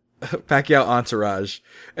 Pacquiao entourage.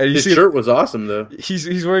 And His shirt was awesome, though.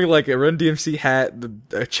 He's wearing like a Run DMC hat,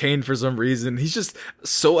 a chain for some reason. He's just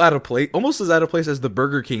so out of place, almost as out of place as the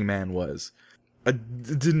Burger King man was.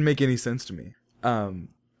 It didn't make any sense to me.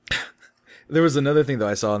 There was another thing though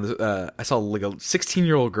I saw. I saw like a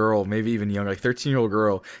 16-year-old girl, maybe even younger, like 13-year-old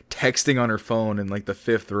girl, texting on her phone in like the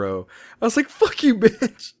fifth row. I was like, "Fuck you,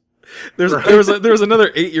 bitch." There was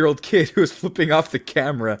another 8-year-old kid who was flipping off the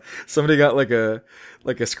camera. Somebody got like a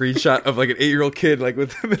screenshot of like an 8-year-old kid like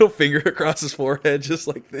with the middle finger across his forehead, just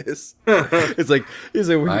like this. He's like,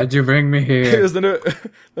 "Why'd you bring me here?"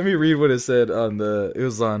 Let me read what it said on it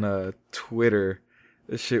was on Twitter.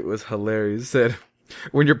 This shit was hilarious. It said,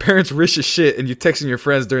 "When your parents rich as shit and you texting your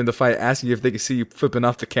friends during the fight asking you if they can see you flipping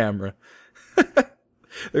off the camera."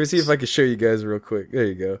 Let me see if I can show you guys real quick. There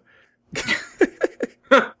you go.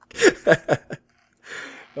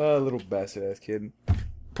 Oh, little bastard ass kid.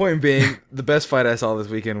 Point being, the best fight I saw this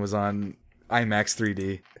weekend was on IMAX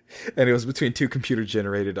 3D, and it was between two computer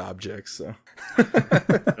generated objects. So,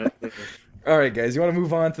 all right, guys, you want to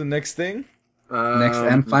move on to the next thing? Next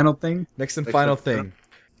and final thing.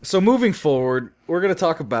 So moving forward, we're going to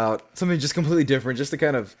talk about something just completely different, just to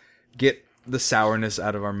kind of get the sourness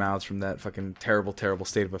out of our mouths from that fucking terrible, terrible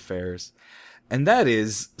state of affairs. And that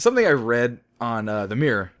is something I read on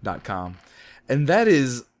themirror.com. And that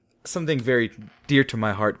is something very dear to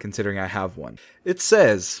my heart, considering I have one. It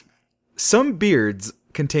says, "Some beards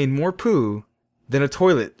contain more poo than a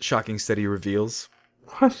toilet," shocking study reveals.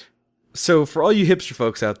 What? So for all you hipster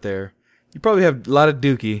folks out there, you probably have a lot of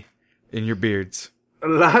dookie in your beards. A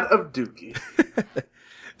lot of dookie.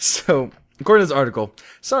 So, according to this article,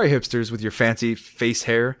 sorry hipsters with your fancy face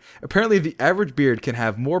hair. Apparently the average beard can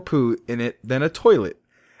have more poo in it than a toilet.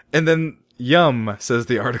 And then, yum, says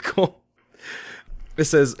the article. It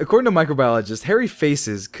says, according to microbiologists, hairy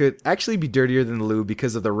faces could actually be dirtier than the loo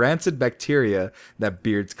because of the rancid bacteria that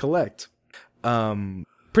beards collect.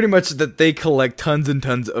 Pretty much that they collect tons and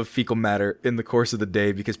tons of fecal matter in the course of the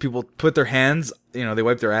day because people put their hands, they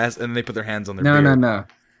wipe their ass and then they put their hands on their beard. No.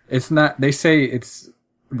 It's not. They say it's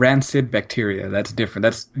rancid bacteria. That's different.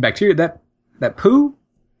 That's bacteria. That poo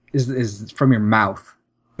is from your mouth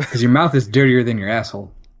because your mouth is dirtier than your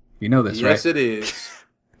asshole. You know this, right? Yes, it is.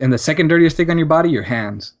 And the second dirtiest thing on your body, your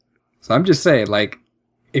hands. So I'm just saying, like,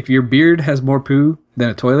 if your beard has more poo than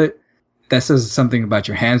a toilet, that says something about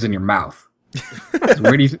your hands and your mouth. How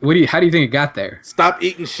do you think it got there? Stop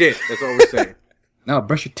eating shit. That's all we're saying. No,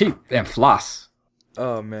 brush your teeth and floss.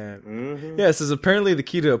 Oh man. Mm-hmm. Yeah, this is apparently the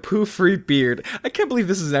key to a poo-free beard. I can't believe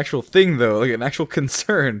this is an actual thing though, like an actual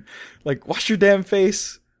concern. Like, wash your damn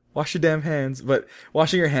face, wash your damn hands, but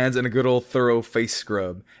washing your hands and a good old thorough face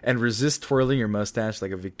scrub, and resist twirling your mustache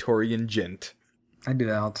like a Victorian gent. I do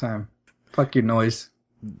that all the time. Fuck your noise.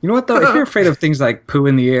 You know what though? If you're afraid of things like poo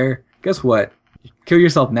in the air, guess what? Kill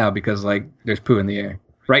yourself now because like there's poo in the air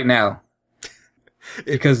right now.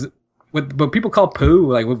 Because what people call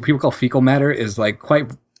poo, like what people call fecal matter, is like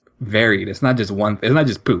quite varied. It's not just one. It's not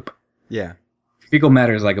just poop. Yeah. Fecal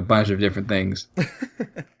matter is like a bunch of different things.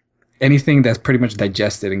 Anything that's pretty much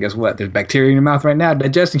digested, and guess what? There's bacteria in your mouth right now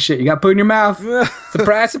digesting shit. You got poo in your mouth.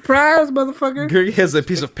 Surprise, surprise, motherfucker. Gergie has a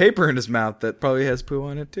piece of paper in his mouth that probably has poo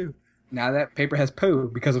on it too. Now that paper has poo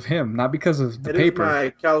because of him, not because of the It paper. is my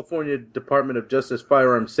California Department of Justice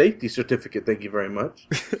firearm safety certificate. Thank you very much.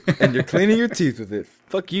 And you're cleaning your teeth with it.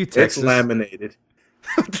 Fuck you, Texas. It's laminated.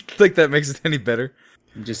 Think that makes it any better?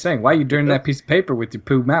 I'm just saying, why are you doing that piece of paper with your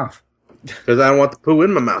poo mouth? Because I don't want the poo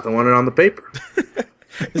in my mouth. I want it on the paper.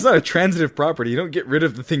 It's not a transitive property. You don't get rid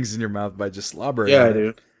of the things in your mouth by just slobbering. Yeah, I on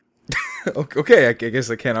it. do. Okay, I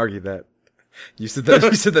guess I can't argue that. You said that.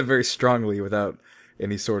 You said that very strongly without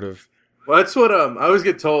any sort of. Well, that's what I always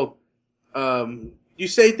get told. You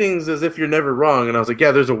say things as if you're never wrong, and I was like,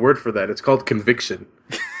 yeah, there's a word for that. It's called conviction.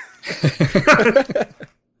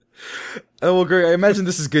 Oh well, Greg. I imagine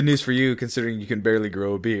this is good news for you, considering you can barely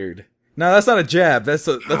grow a beard. No, that's not a jab. That's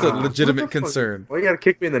a legitimate concern. Why you gotta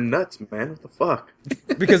kick me in the nuts, man? What the fuck?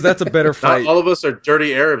 Because that's a better fight. Not all of us are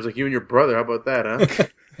dirty Arabs like you and your brother. How about that, huh?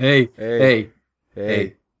 Hey.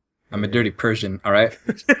 I'm a dirty Persian, all right?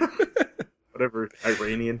 Whatever,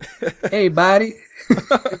 Iranian. Hey, buddy.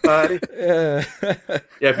 Buddy. Yeah.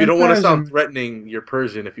 Yeah, if you don't want to sound threatening, you're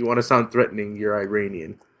Persian. If you want to sound threatening, you're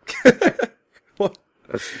Iranian. Well,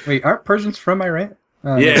 wait, aren't Persians from Iran?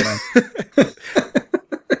 Oh, yes.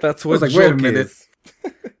 That's what I was like, wait a joke minute. is.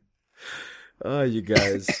 Oh, you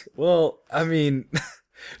guys. Well, I mean,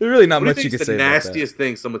 there's really not What do much you you think can is say the about that. nastiest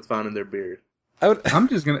thing someone's found in their beard? I'm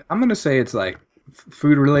gonna say it's like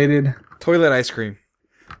food related. Toilet ice cream.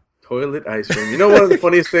 Toilet ice cream. You know, one of the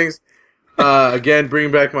funniest things. Again,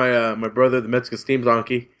 bringing back my brother, the Mexican steam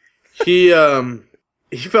donkey. He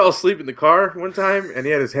fell asleep in the car one time, and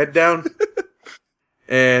he had his head down,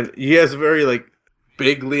 and he has a very like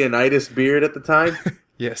big Leonidas beard at the time.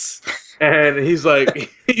 Yes. And he's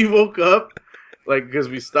like, he woke up, like, because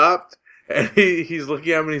we stopped, and he's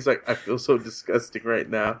looking at me, and he's like, I feel so disgusting right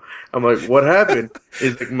now. I'm like, what happened?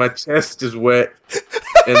 He's like, my chest is wet,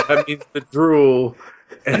 and that means the drool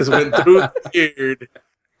has went through the beard.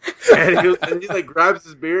 And he like, grabs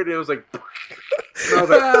his beard, and it was like, and I was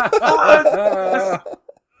like,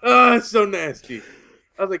 oh, it's so nasty.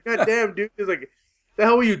 I was like, God damn, dude. He's like, the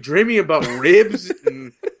hell were you dreaming about ribs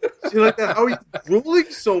and shit like that? How are you drooling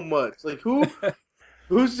so much? Like,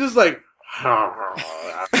 who's just like,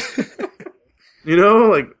 you know,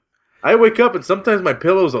 like, I wake up and sometimes my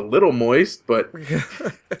pillow's a little moist, but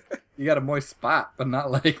You got a moist spot, but not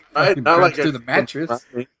like not like to the mattress.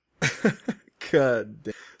 God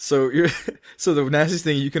damn. So the nastiest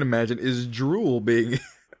thing you can imagine is drool being.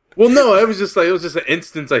 Well, no, it was just an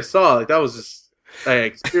instance I saw. Like, that was just, I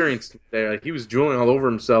experienced it there. Like, he was drooling all over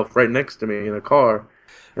himself right next to me in a car.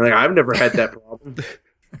 And like, I've never had that problem.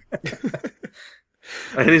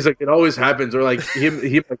 And he's like, it always happens. Or like him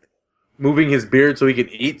like moving his beard so he can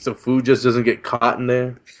eat, so food just doesn't get caught in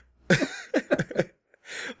there.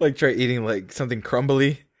 Like, try eating like something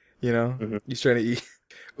crumbly, you know? Mm-hmm. He's trying to eat.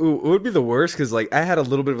 Ooh, it would be the worst because like I had a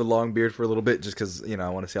little bit of a long beard for a little bit just because, you know, I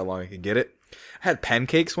want to see how long I could get it. I had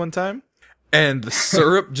pancakes one time and the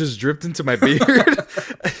syrup just dripped into my beard.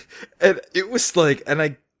 And it was like, and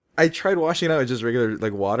I tried washing it out with just regular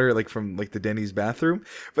like water, like from like the Denny's bathroom,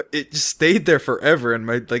 but it just stayed there forever. And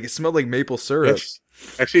it smelled like maple syrup.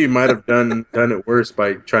 Actually, you might have done it worse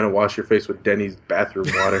by trying to wash your face with Denny's bathroom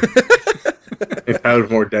water. If that was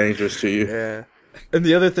more dangerous to you. Yeah. And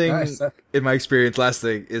the other thing, Nice. in my experience, last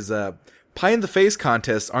thing, is pie in the face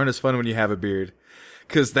contests aren't as fun when you have a beard.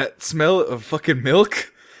 Because that smell of fucking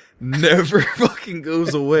milk never fucking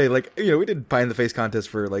goes away. Like, you know, we did pie in the face contests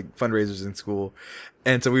for, like, fundraisers in school.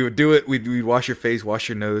 And so we would do it. We'd wash your face, wash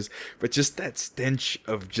your nose. But just that stench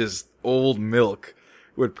of just old milk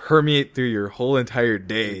would permeate through your whole entire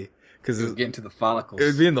day. Because It was getting to the follicles. it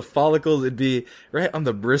would be in the follicles. It'd be right on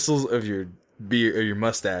the bristles of your beard or your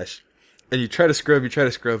mustache. And you try to scrub, but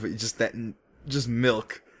just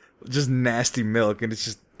milk. Just nasty milk. And it's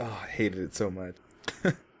just, oh, I hated it so much.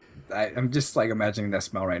 I'm just like imagining that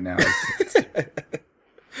smell right now.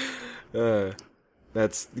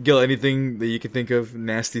 That's Gil. Anything that you can think of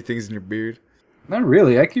nasty things in your beard? Not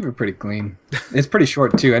really. I keep it pretty clean. It's pretty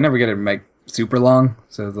short too. I never get it like super long,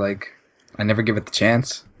 so like I never give it the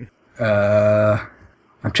chance.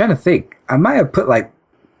 I'm trying to think. I might have put like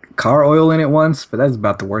car oil in it once, but that's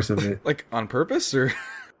about the worst of it. Like on purpose, or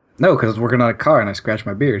No, because I was working on a car and I scratched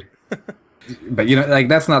my beard. But like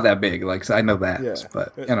that's not that big. Like so I know that. Yeah.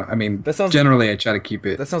 But I mean, That sounds- generally I try to keep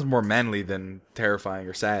it. that sounds more manly than terrifying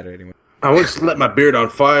or sad or anything. I once let my beard on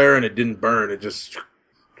fire and it didn't burn. It just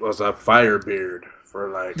was a fire beard for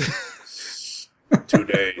like 2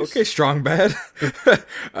 days. Okay, strong bad.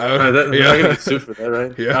 I'm gonna get sued for that,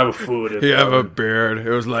 right? Yeah. I have a food. You have a beard.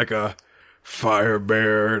 It was like a fire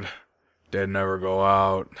beard. They'd never go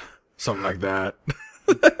out. Something like that.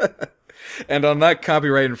 And on that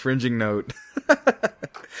copyright infringing note,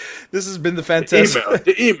 this has been the fantastic...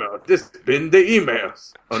 The email. This has been the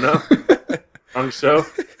emails. Oh, no? Wrong show?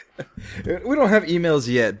 We don't have emails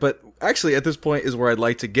yet, but actually at this point is where I'd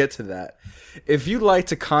like to get to that. If you'd like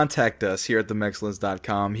to contact us here at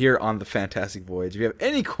themexcellence.com, here on the Fantastic Voyage, if you have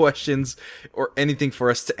any questions or anything for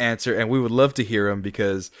us to answer, and we would love to hear them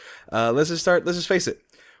because, let's just face it,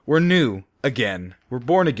 we're new again. We're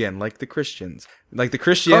born again, like the Christians. Like the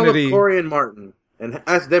Christianity... Call up Corey and Martin and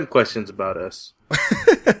ask them questions about us.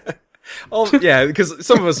 Oh, yeah, because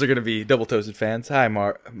some of us are going to be Double Toasted fans. Hi,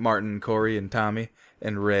 Martin, Corey, and Tommy,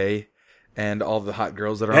 and Ray, and all the hot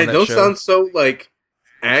girls that are on that Don't show. sound so, like,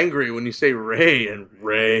 angry when you say Ray and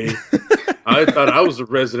Ray. I thought I was a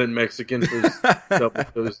resident Mexican for Double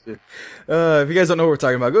Toasted. If you guys don't know what we're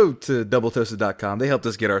talking about, go to doubletoasted.com. They helped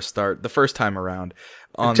us get our start the first time around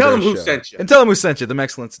on And tell their them who show. sent you. And tell them who sent you,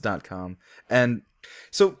 themexcellence.com. And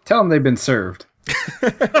so, Tell them they've been served.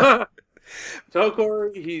 Tell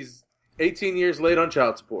Corey he's 18 years late on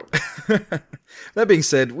child support. that being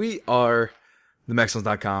said, we are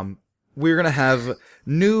themexcellence.com. We're going to have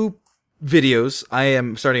new videos. I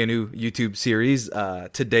am starting a new YouTube series,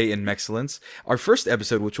 Today in Mexcellence. Our first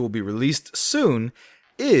episode, which will be released soon,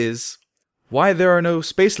 is why there are no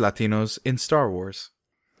space Latinos in Star Wars.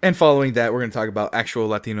 And following that, we're going to talk about actual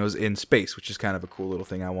Latinos in space, which is kind of a cool little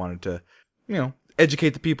thing I wanted to, educate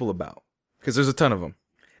the people about. Because there's a ton of them.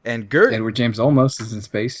 And Gert... Edward James Olmos is in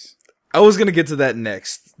space. I was going to get to that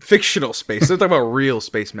next. Fictional space. They're talking about real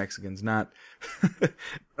space Mexicans, not...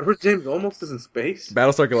 Edward James almost is in space?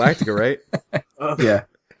 Battlestar Galactica, right? Yeah.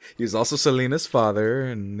 He was also Selena's father,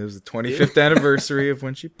 and it was the 25th anniversary of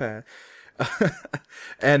when she passed.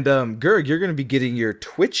 And Gerg, you're going to be getting your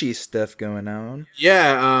Twitchy stuff going on.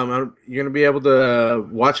 Yeah, you're going to be able to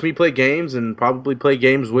watch me play games and probably play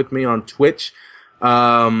games with me on Twitch.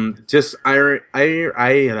 Just he's going to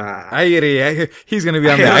be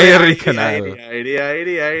on the Irie canal.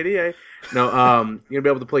 No, you're going to be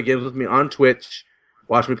able to play games with me on Twitch.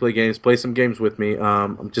 Watch me play games. Play some games with me.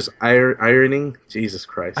 I'm just ironing. Jesus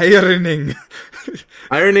Christ. Ironing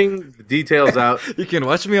the details out. You can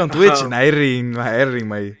watch me on Twitch and ironing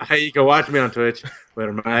my... You can watch me on Twitch, but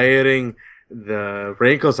I'm ironing the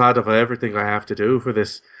wrinkles out of everything I have to do for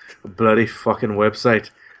this bloody fucking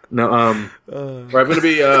website. No, where I'm going to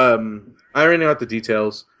be ironing out the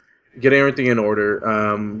details, getting everything in order.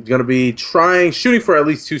 Going to be shooting for at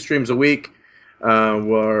least 2 streams a week.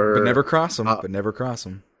 But never cross them. But never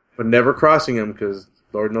crossing them, because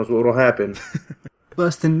Lord knows what will happen.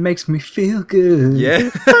 Busting makes me feel good. Yeah.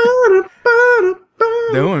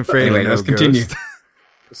 No, I'm afraid. Anyway, let's continue.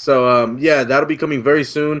 So, yeah, that'll be coming very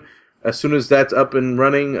soon. As soon as that's up and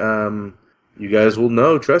running, you guys will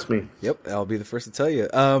know. Trust me. Yep, I'll be the first to tell you.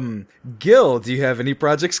 Gil, do you have any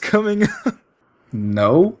projects coming?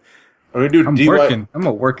 No. I'm working. I'm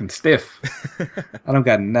a working stiff. I don't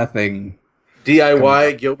got nothing.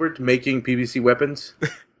 DIY Gilbert making PVC weapons.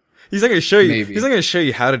 He's not going to show you. Maybe. He's not going to show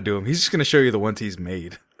you how to do them. He's just going to show you the ones he's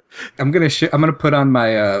made. I'm gonna put on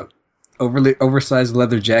my oversized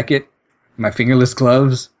leather jacket, my fingerless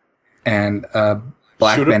gloves, and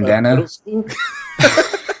black bandana.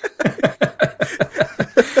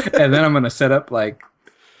 And then I'm gonna set up like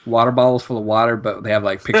water bottles full of water, but they have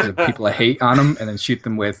like pictures of people I hate on them, and then shoot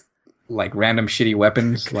them with like random shitty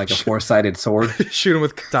weapons, like a 4-sided sword. Shoot them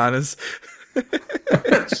with katanas.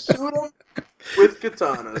 Shoot them with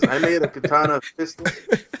katanas. I made a katana pistol.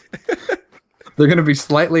 They're going to be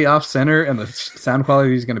slightly off center, and the sound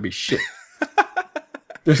quality is going to be shit.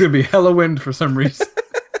 There's going to be hella wind for some reason.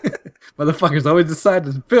 Motherfuckers always decide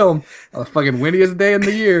to film on the fucking windiest day in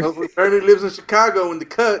the year. Ernie lives in Chicago in the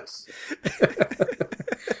cuts.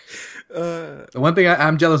 The one thing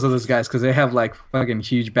I'm jealous of those guys, because they have like fucking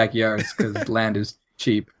huge backyards, because land is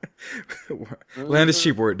cheap. Land is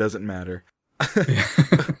cheap where it doesn't matter.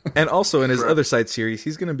 And also in his other side series,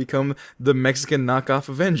 he's going to become the Mexican knockoff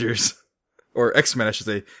Avengers. or X-Men, I should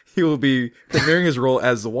say. He will be premiering his role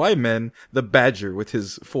as the Y-Men, the Badger, with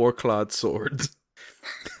his 4-clawed swords.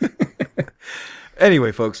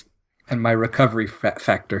 Anyway, folks. And my recovery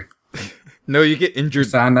factor. No, you get injured.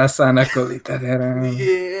 Sana colita.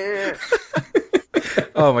 Yeah.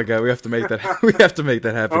 Oh my god, we have to make that. We have to make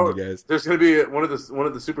that happen, you guys. There's gonna be one of the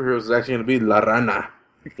superheroes is actually gonna be La Rana.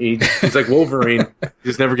 He's like Wolverine. He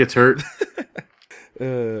just never gets hurt.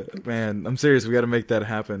 Man, I'm serious. We got to make that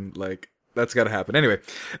happen. Like, that's got to happen. Anyway,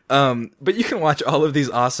 but you can watch all of these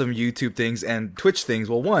awesome YouTube things and Twitch things.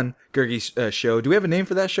 Well, one, Gergie's show. Do we have a name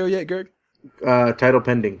for that show yet, Gerg? Title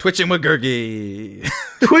pending. Twitching with Gergie.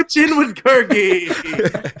 Twitching with Gergie.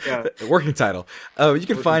 Yeah. Working title. You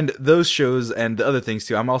can find those shows and other things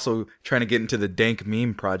too. I'm also trying to get into the dank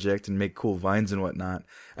meme project and make cool vines and whatnot.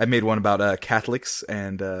 I made one about Catholics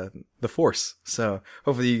and the Force. So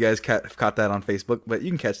hopefully you guys have caught that on Facebook, but you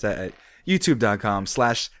can catch that at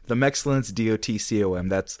youtube.com/themexcellence, DOTCOM.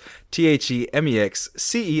 That's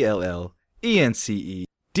THEMEXCELLENCE.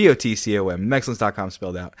 DOTCOM, Mexcellence.com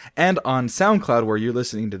spelled out. And on SoundCloud, where you're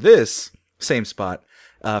listening to this, same spot,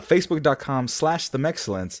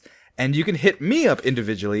 Facebook.com/TheMexcellence. And you can hit me up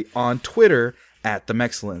individually on Twitter at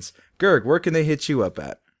TheMexcellence. Gerg, where can they hit you up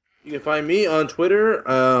at? You can find me on Twitter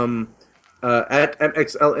at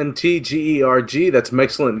MXLNTGERG. That's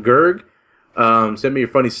Mexcellent Gerg. Send me your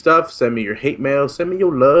funny stuff. Send me your hate mail. Send me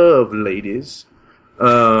your love, ladies.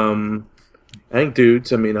 And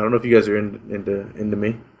dudes. I mean, I don't know if you guys are into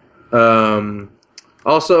me.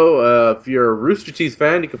 Also, if you're a Rooster Teeth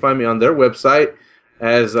fan, you can find me on their website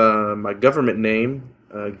as my government name,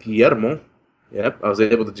 Guillermo. Yep, I was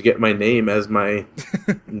able to get my name as my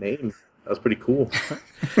name. That was pretty cool.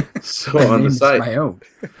 So on the site, my own.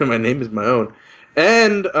 My name is my own.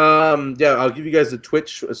 And yeah, I'll give you guys the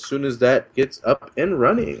Twitch as soon as that gets up and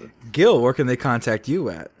running. Gil, where can they contact you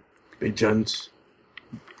at? Big Jones.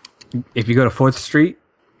 If you go to 4th Street,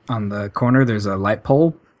 on the corner, there's a light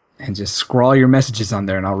pole, and just scrawl your messages on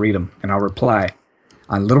there, and I'll read them, and I'll reply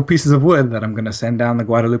on little pieces of wood that I'm going to send down the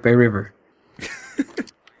Guadalupe River.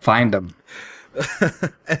 Find them.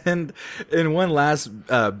 And in one last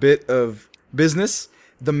bit of business,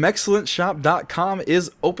 themexcellentshop.com is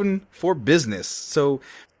open for business. So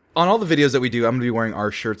on all the videos that we do, I'm going to be wearing our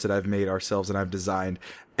shirts that I've made ourselves and I've designed.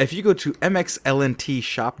 If you go to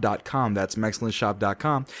mxlntshop.com, that's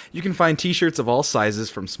mexcellentshop.com, you can find t-shirts of all sizes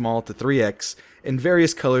from small to 3X in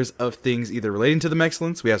various colors of things either relating to the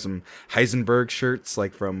Mexcellence. We have some Heisenberg shirts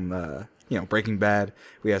like from Breaking Bad.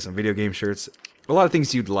 We have some video game shirts. A lot of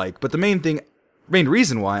things you'd like, but the main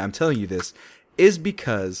reason why I'm telling you this is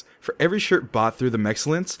because for every shirt bought through the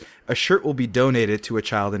Mexcellence, a shirt will be donated to a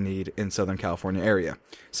child in need in Southern California area.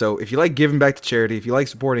 So if you like giving back to charity, if you like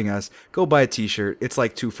supporting us, go buy a t-shirt. It's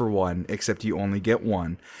like 2 for 1, except you only get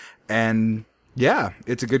one. And yeah,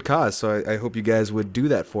 it's a good cause. So I hope you guys would do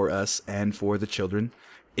that for us and for the children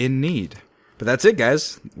in need. But that's it,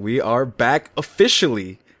 guys. We are back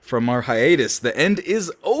officially from our hiatus. The end is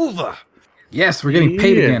over. Yes, we're getting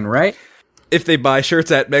paid again, right? If they buy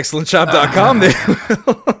shirts at mexcellentshop.com, they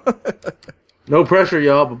will. No pressure,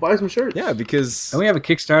 y'all, but buy some shirts. Yeah, because... Don't we have a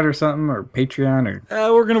Kickstarter or something, or Patreon, or...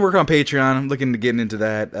 we're going to work on Patreon. I'm looking to get into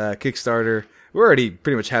that. Kickstarter, we already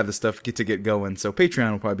pretty much have the stuff to get going, so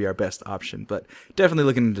Patreon will probably be our best option, but definitely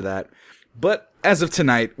looking into that. But as of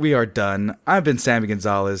tonight, we are done. I've been Sammy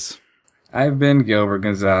Gonzalez. I've been Gilbert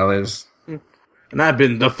Gonzalez. And I've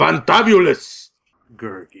been the Fantabulous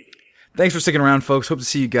Gergie. Thanks for sticking around, folks. Hope to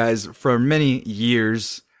see you guys for many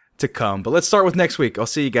years to come. But let's start with next week. I'll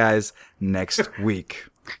see you guys next week.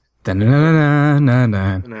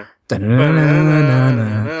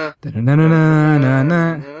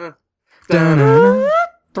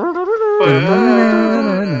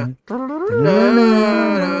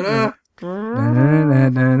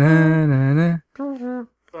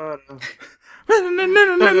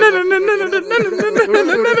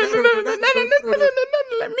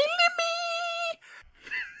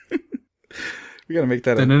 We gotta make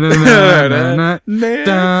that we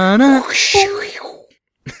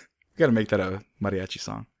gotta make that a mariachi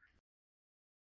song.